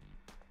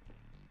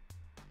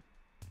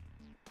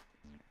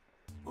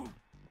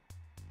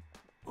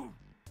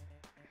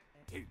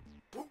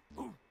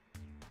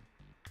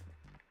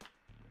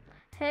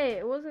 Hey,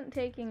 it wasn't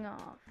taking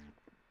off.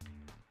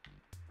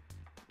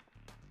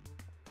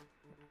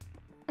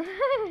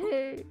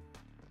 Hey.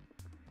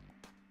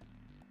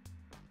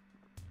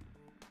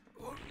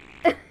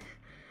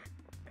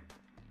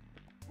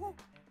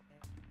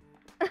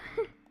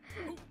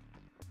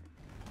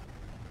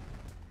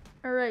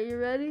 Alright, you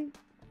ready?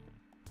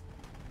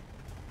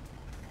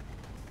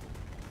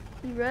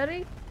 You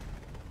ready?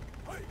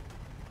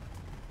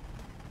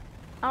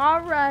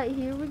 Alright,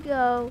 here we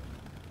go.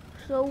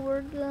 So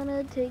we're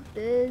gonna take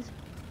this.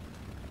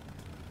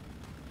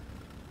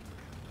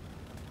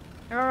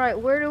 Alright,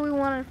 where do we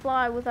want to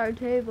fly with our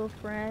table,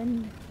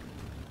 friend?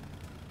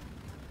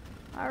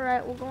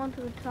 Alright, we're going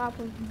to the top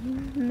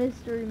of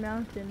Mystery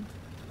Mountain.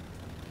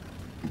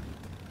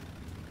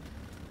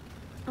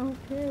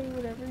 Okay,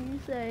 whatever you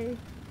say.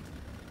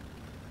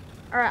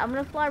 Alright, I'm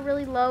gonna fly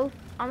really low.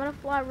 I'm gonna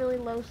fly really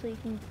low so you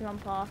can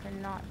jump off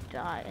and not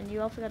die. And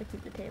you also gotta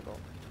keep the table.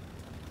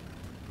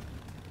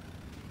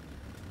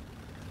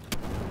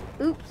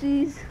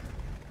 Oopsies.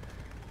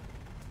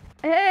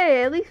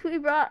 Hey, at least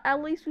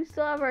we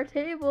still have our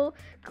table.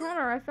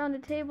 Connor, I found a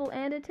table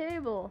and a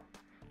table.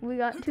 We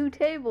got 2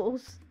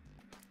 tables.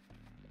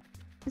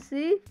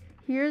 See?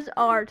 Here's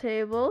our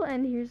table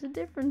and here's a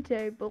different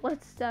table.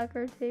 Let's stack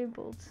our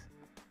tables.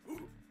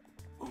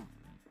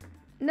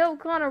 No,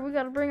 Connor, we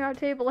gotta bring our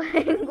table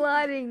hang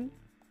gliding.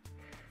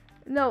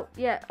 No,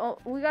 yeah, oh,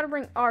 we gotta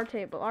bring our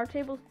table. Our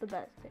table's the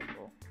best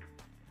table.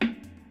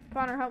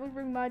 Connor, help me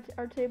bring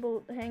our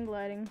table hang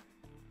gliding.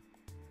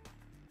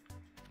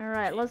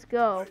 Alright, let's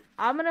go.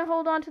 I'm gonna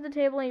hold on to the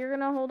table and you're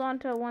gonna hold on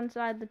to one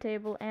side of the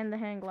table and the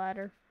hang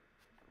glider.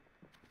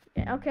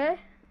 Yeah, okay.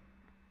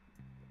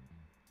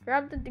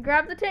 Grab the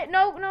tape.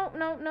 No,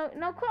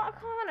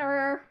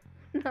 Connor.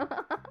 No.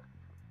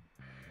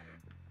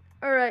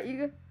 Alright, you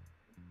go.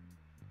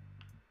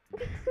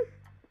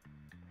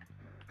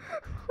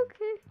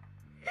 Okay.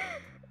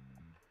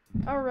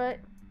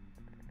 Alright.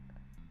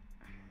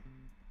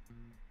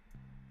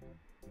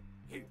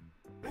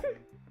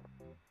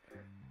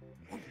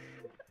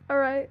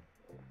 Alright.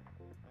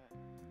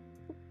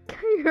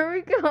 Here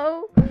we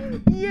go.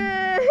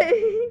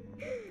 Yay!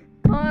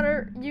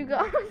 Connor, you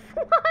got to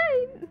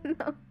fly.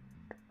 No.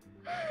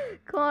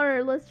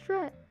 Connor, let's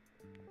try.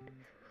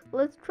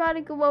 Let's try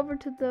to go over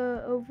to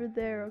over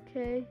there,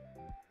 okay?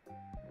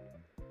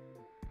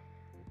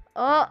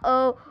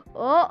 Uh-oh.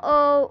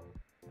 Uh-oh.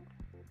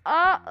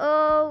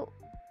 Uh-oh.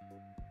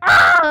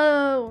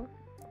 Oh!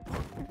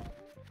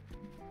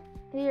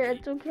 Here,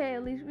 it's okay.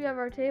 At least we have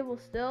our table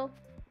still.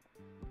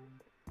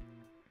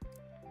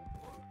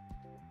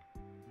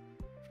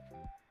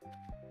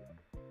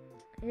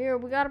 Here,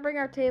 we gotta bring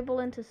our table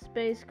into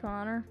space,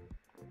 Connor.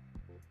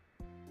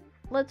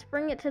 Let's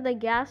bring it to the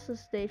gas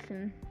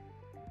station.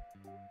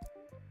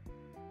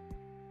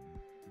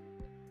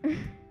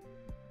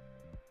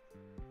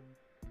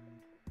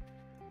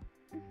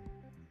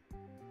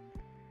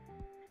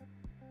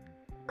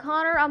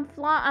 Connor,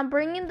 I'm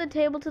bringing the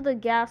table to the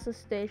gas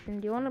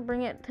station. Do you want to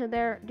bring it to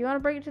there? Do you want to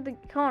bring it to the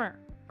Connor?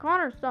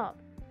 Connor, stop.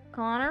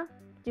 Connor,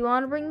 do you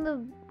want to bring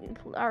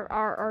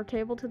our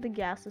table to the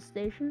gas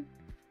station?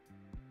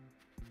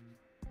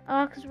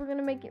 Cause we're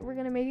gonna make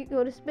it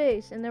go to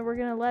space, and then we're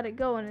gonna let it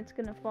go, and it's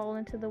gonna fall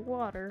into the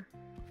water.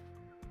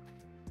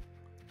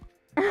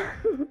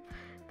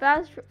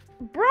 Fast,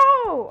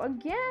 bro!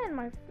 Again,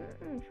 my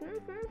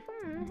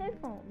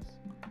headphones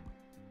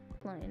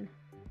playing,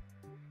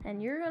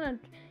 and you're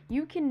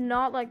You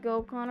cannot let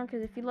go, Connor,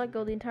 because if you let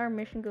go, the entire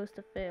mission goes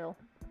to fail.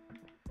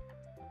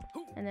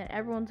 And then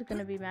everyone's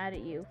gonna be mad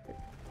at you.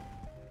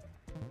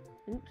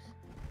 Oops.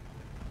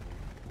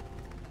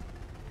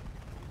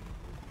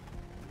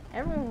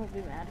 Everyone will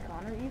be mad,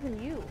 Connor. Even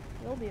you.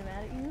 They'll be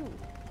mad at you.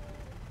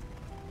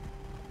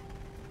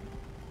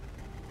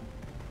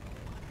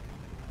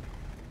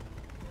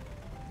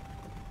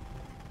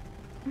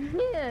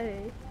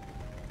 Yay.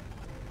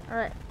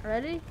 Alright,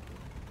 ready?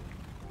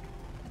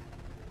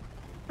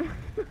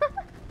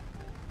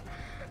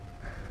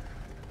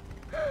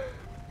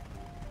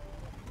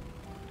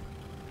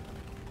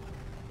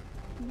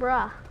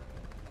 Bruh.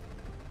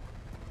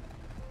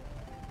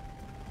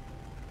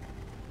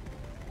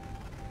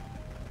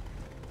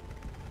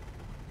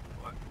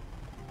 What?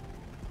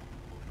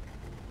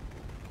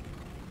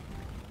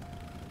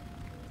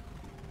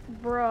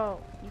 Bro,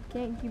 you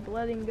can't keep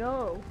letting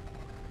go.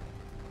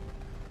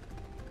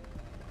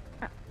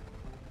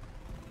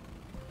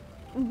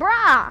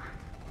 Bruh!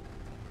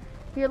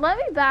 Here, let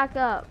me back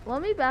up.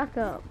 Let me back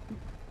up.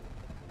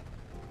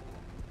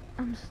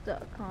 I'm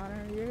stuck,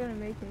 Connor. You're gonna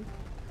make me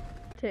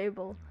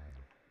table.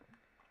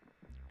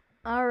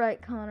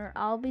 Alright, Connor.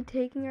 I'll be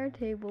taking our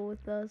table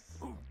with us.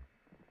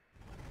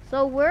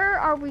 So where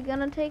are we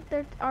gonna take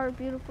our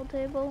beautiful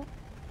table?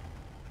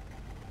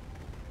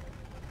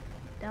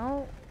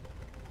 Don't.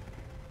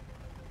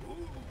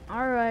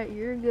 Alright,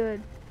 you're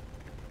good.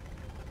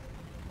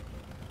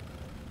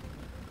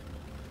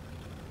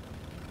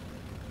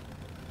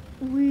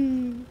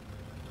 Wee.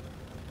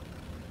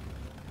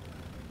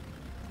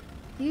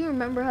 Do you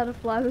remember how to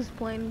fly this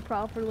plane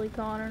properly,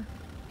 Connor?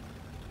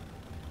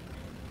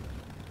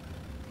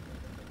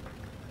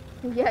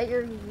 Yeah,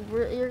 you're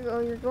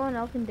going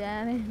up and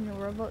down, and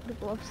we're about to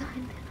go upside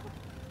down.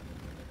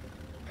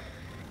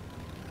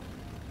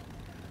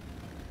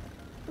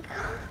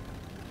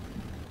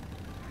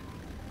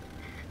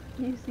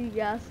 You see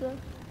Gasa?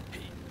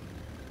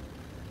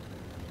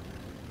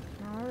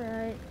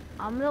 Alright.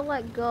 I'm gonna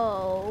let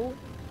go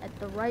at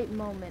the right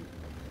moment.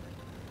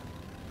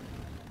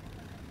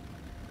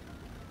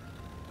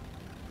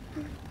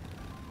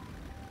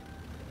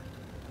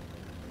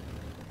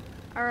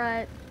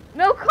 Alright.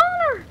 No,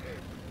 Connor!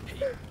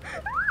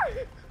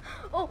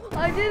 Oh,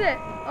 I did it!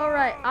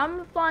 Alright,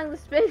 I'm flying the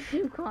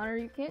spaceship, Connor.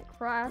 You can't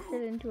crash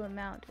it into a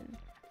mountain.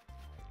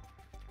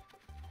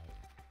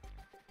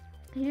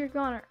 Here,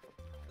 Connor.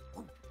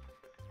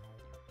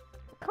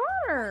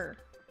 Connor!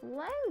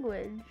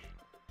 Language.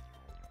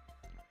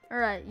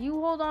 Alright, you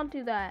hold on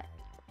to that.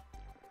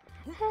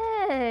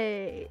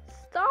 Hey!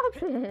 Stop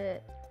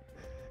it!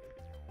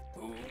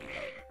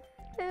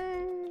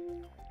 Hey.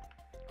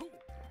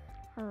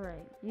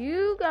 Alright,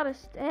 you gotta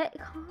stay.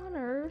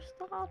 Connor,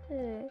 stop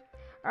it.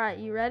 Alright,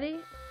 you ready?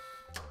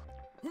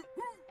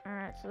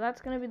 Alright, so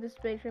that's gonna be the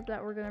spaceship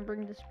that we're gonna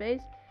bring to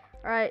space.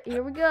 Alright,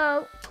 here we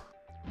go.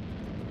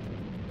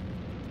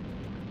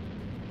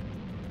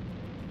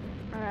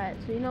 Alright,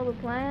 so you know the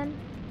plan?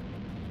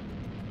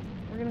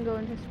 We're gonna go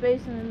into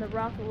space and then the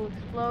rocket will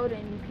explode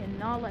and you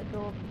cannot let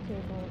go of the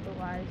table,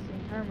 otherwise the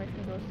entire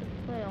mission goes to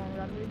fail and we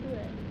gotta redo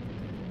it.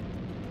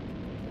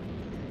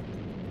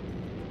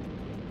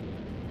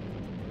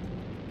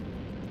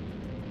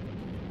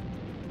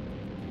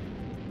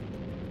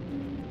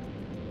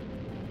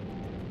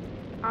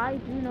 I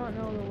do not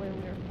know the way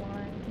we are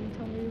flying. Can you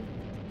tell me?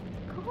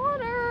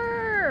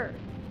 Connor!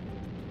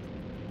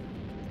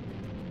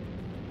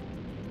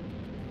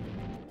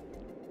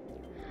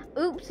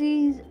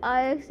 Oopsies,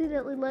 I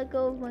accidentally let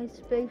go of my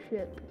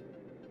spaceship.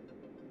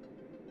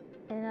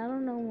 And I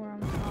don't know where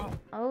I'm at.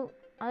 Oh,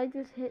 I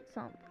just hit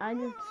something. I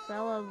just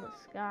fell out of the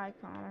sky,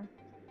 Connor.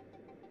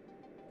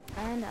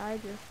 And I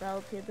just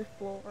fell to the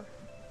floor.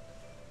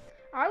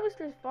 I was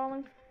just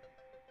falling.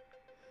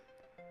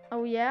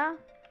 Oh yeah?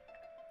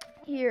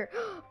 Here.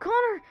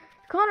 Connor,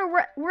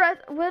 we're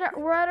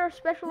at our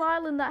special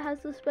island that has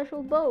the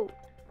special boat.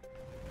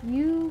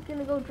 You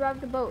gonna go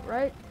drive the boat,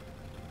 right?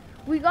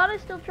 We gotta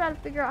still try to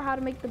figure out how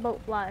to make the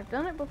boat fly. I've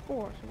done it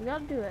before, so we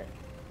gotta do it.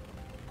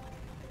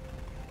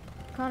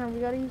 Connor,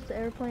 we gotta use the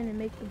airplane and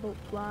make the boat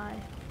fly.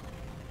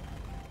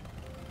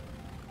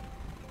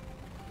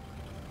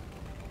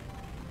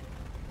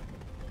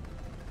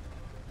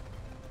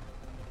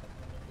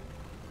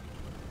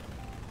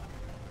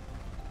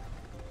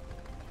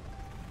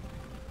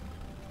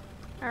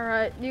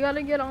 Alright, you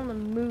gotta get on the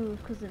move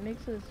because it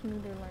makes it a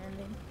smoother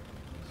landing.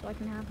 So I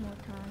can have more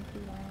time to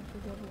land to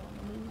go on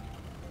the move.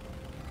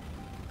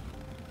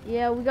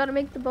 Yeah, we gotta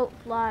make the boat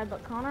fly,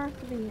 but Connor has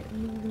to be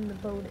moving the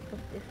boat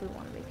if we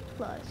want to make it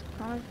fly. So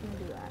Connor's gonna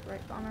do that,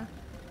 right, Connor?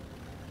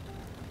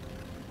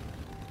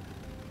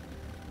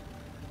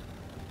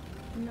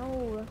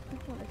 No, that's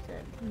not what I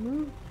said.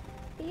 Move.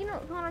 Hey, you know,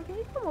 Connor, can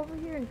you come over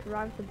here and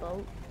drive the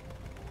boat?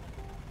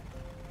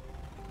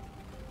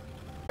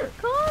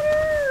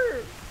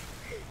 Connor!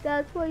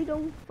 That's why you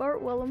don't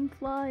fart while I'm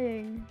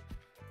flying.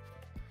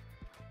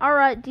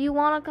 Alright, do you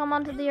want to come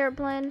onto the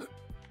airplane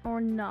or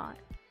not?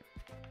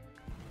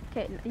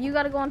 Okay, you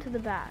gotta go onto the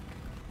back.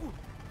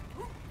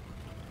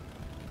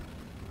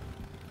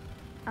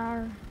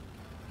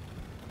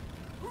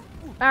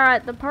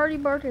 Alright, the party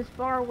boat is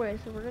far away,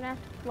 so we're gonna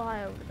have to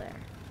fly over there.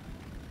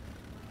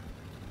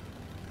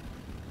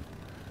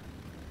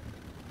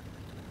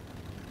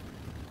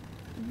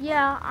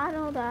 Yeah, I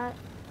know that.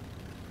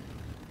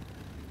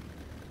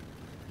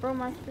 Bro,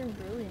 my stream's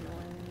really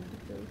annoying me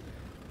because...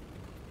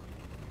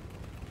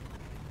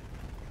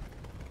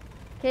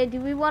 Okay, do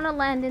we want to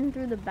land in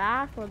through the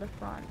back or the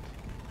front?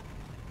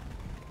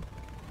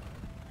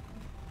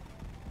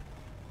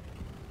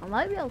 I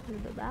might be able to through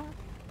the back.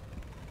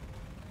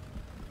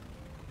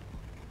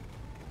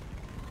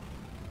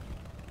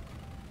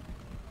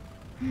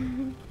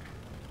 You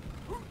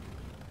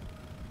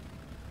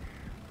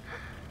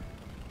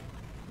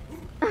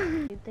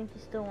think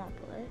you still want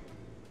to play?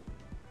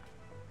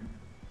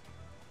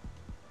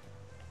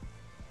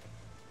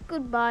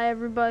 Goodbye,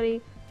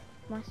 everybody.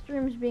 My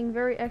stream's being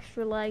very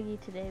extra laggy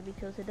today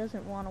because it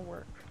doesn't want to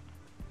work.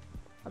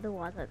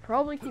 Otherwise, I'd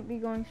probably keep me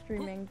going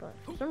streaming, but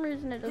for some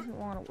reason it doesn't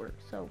want to work.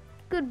 So,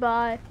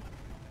 goodbye.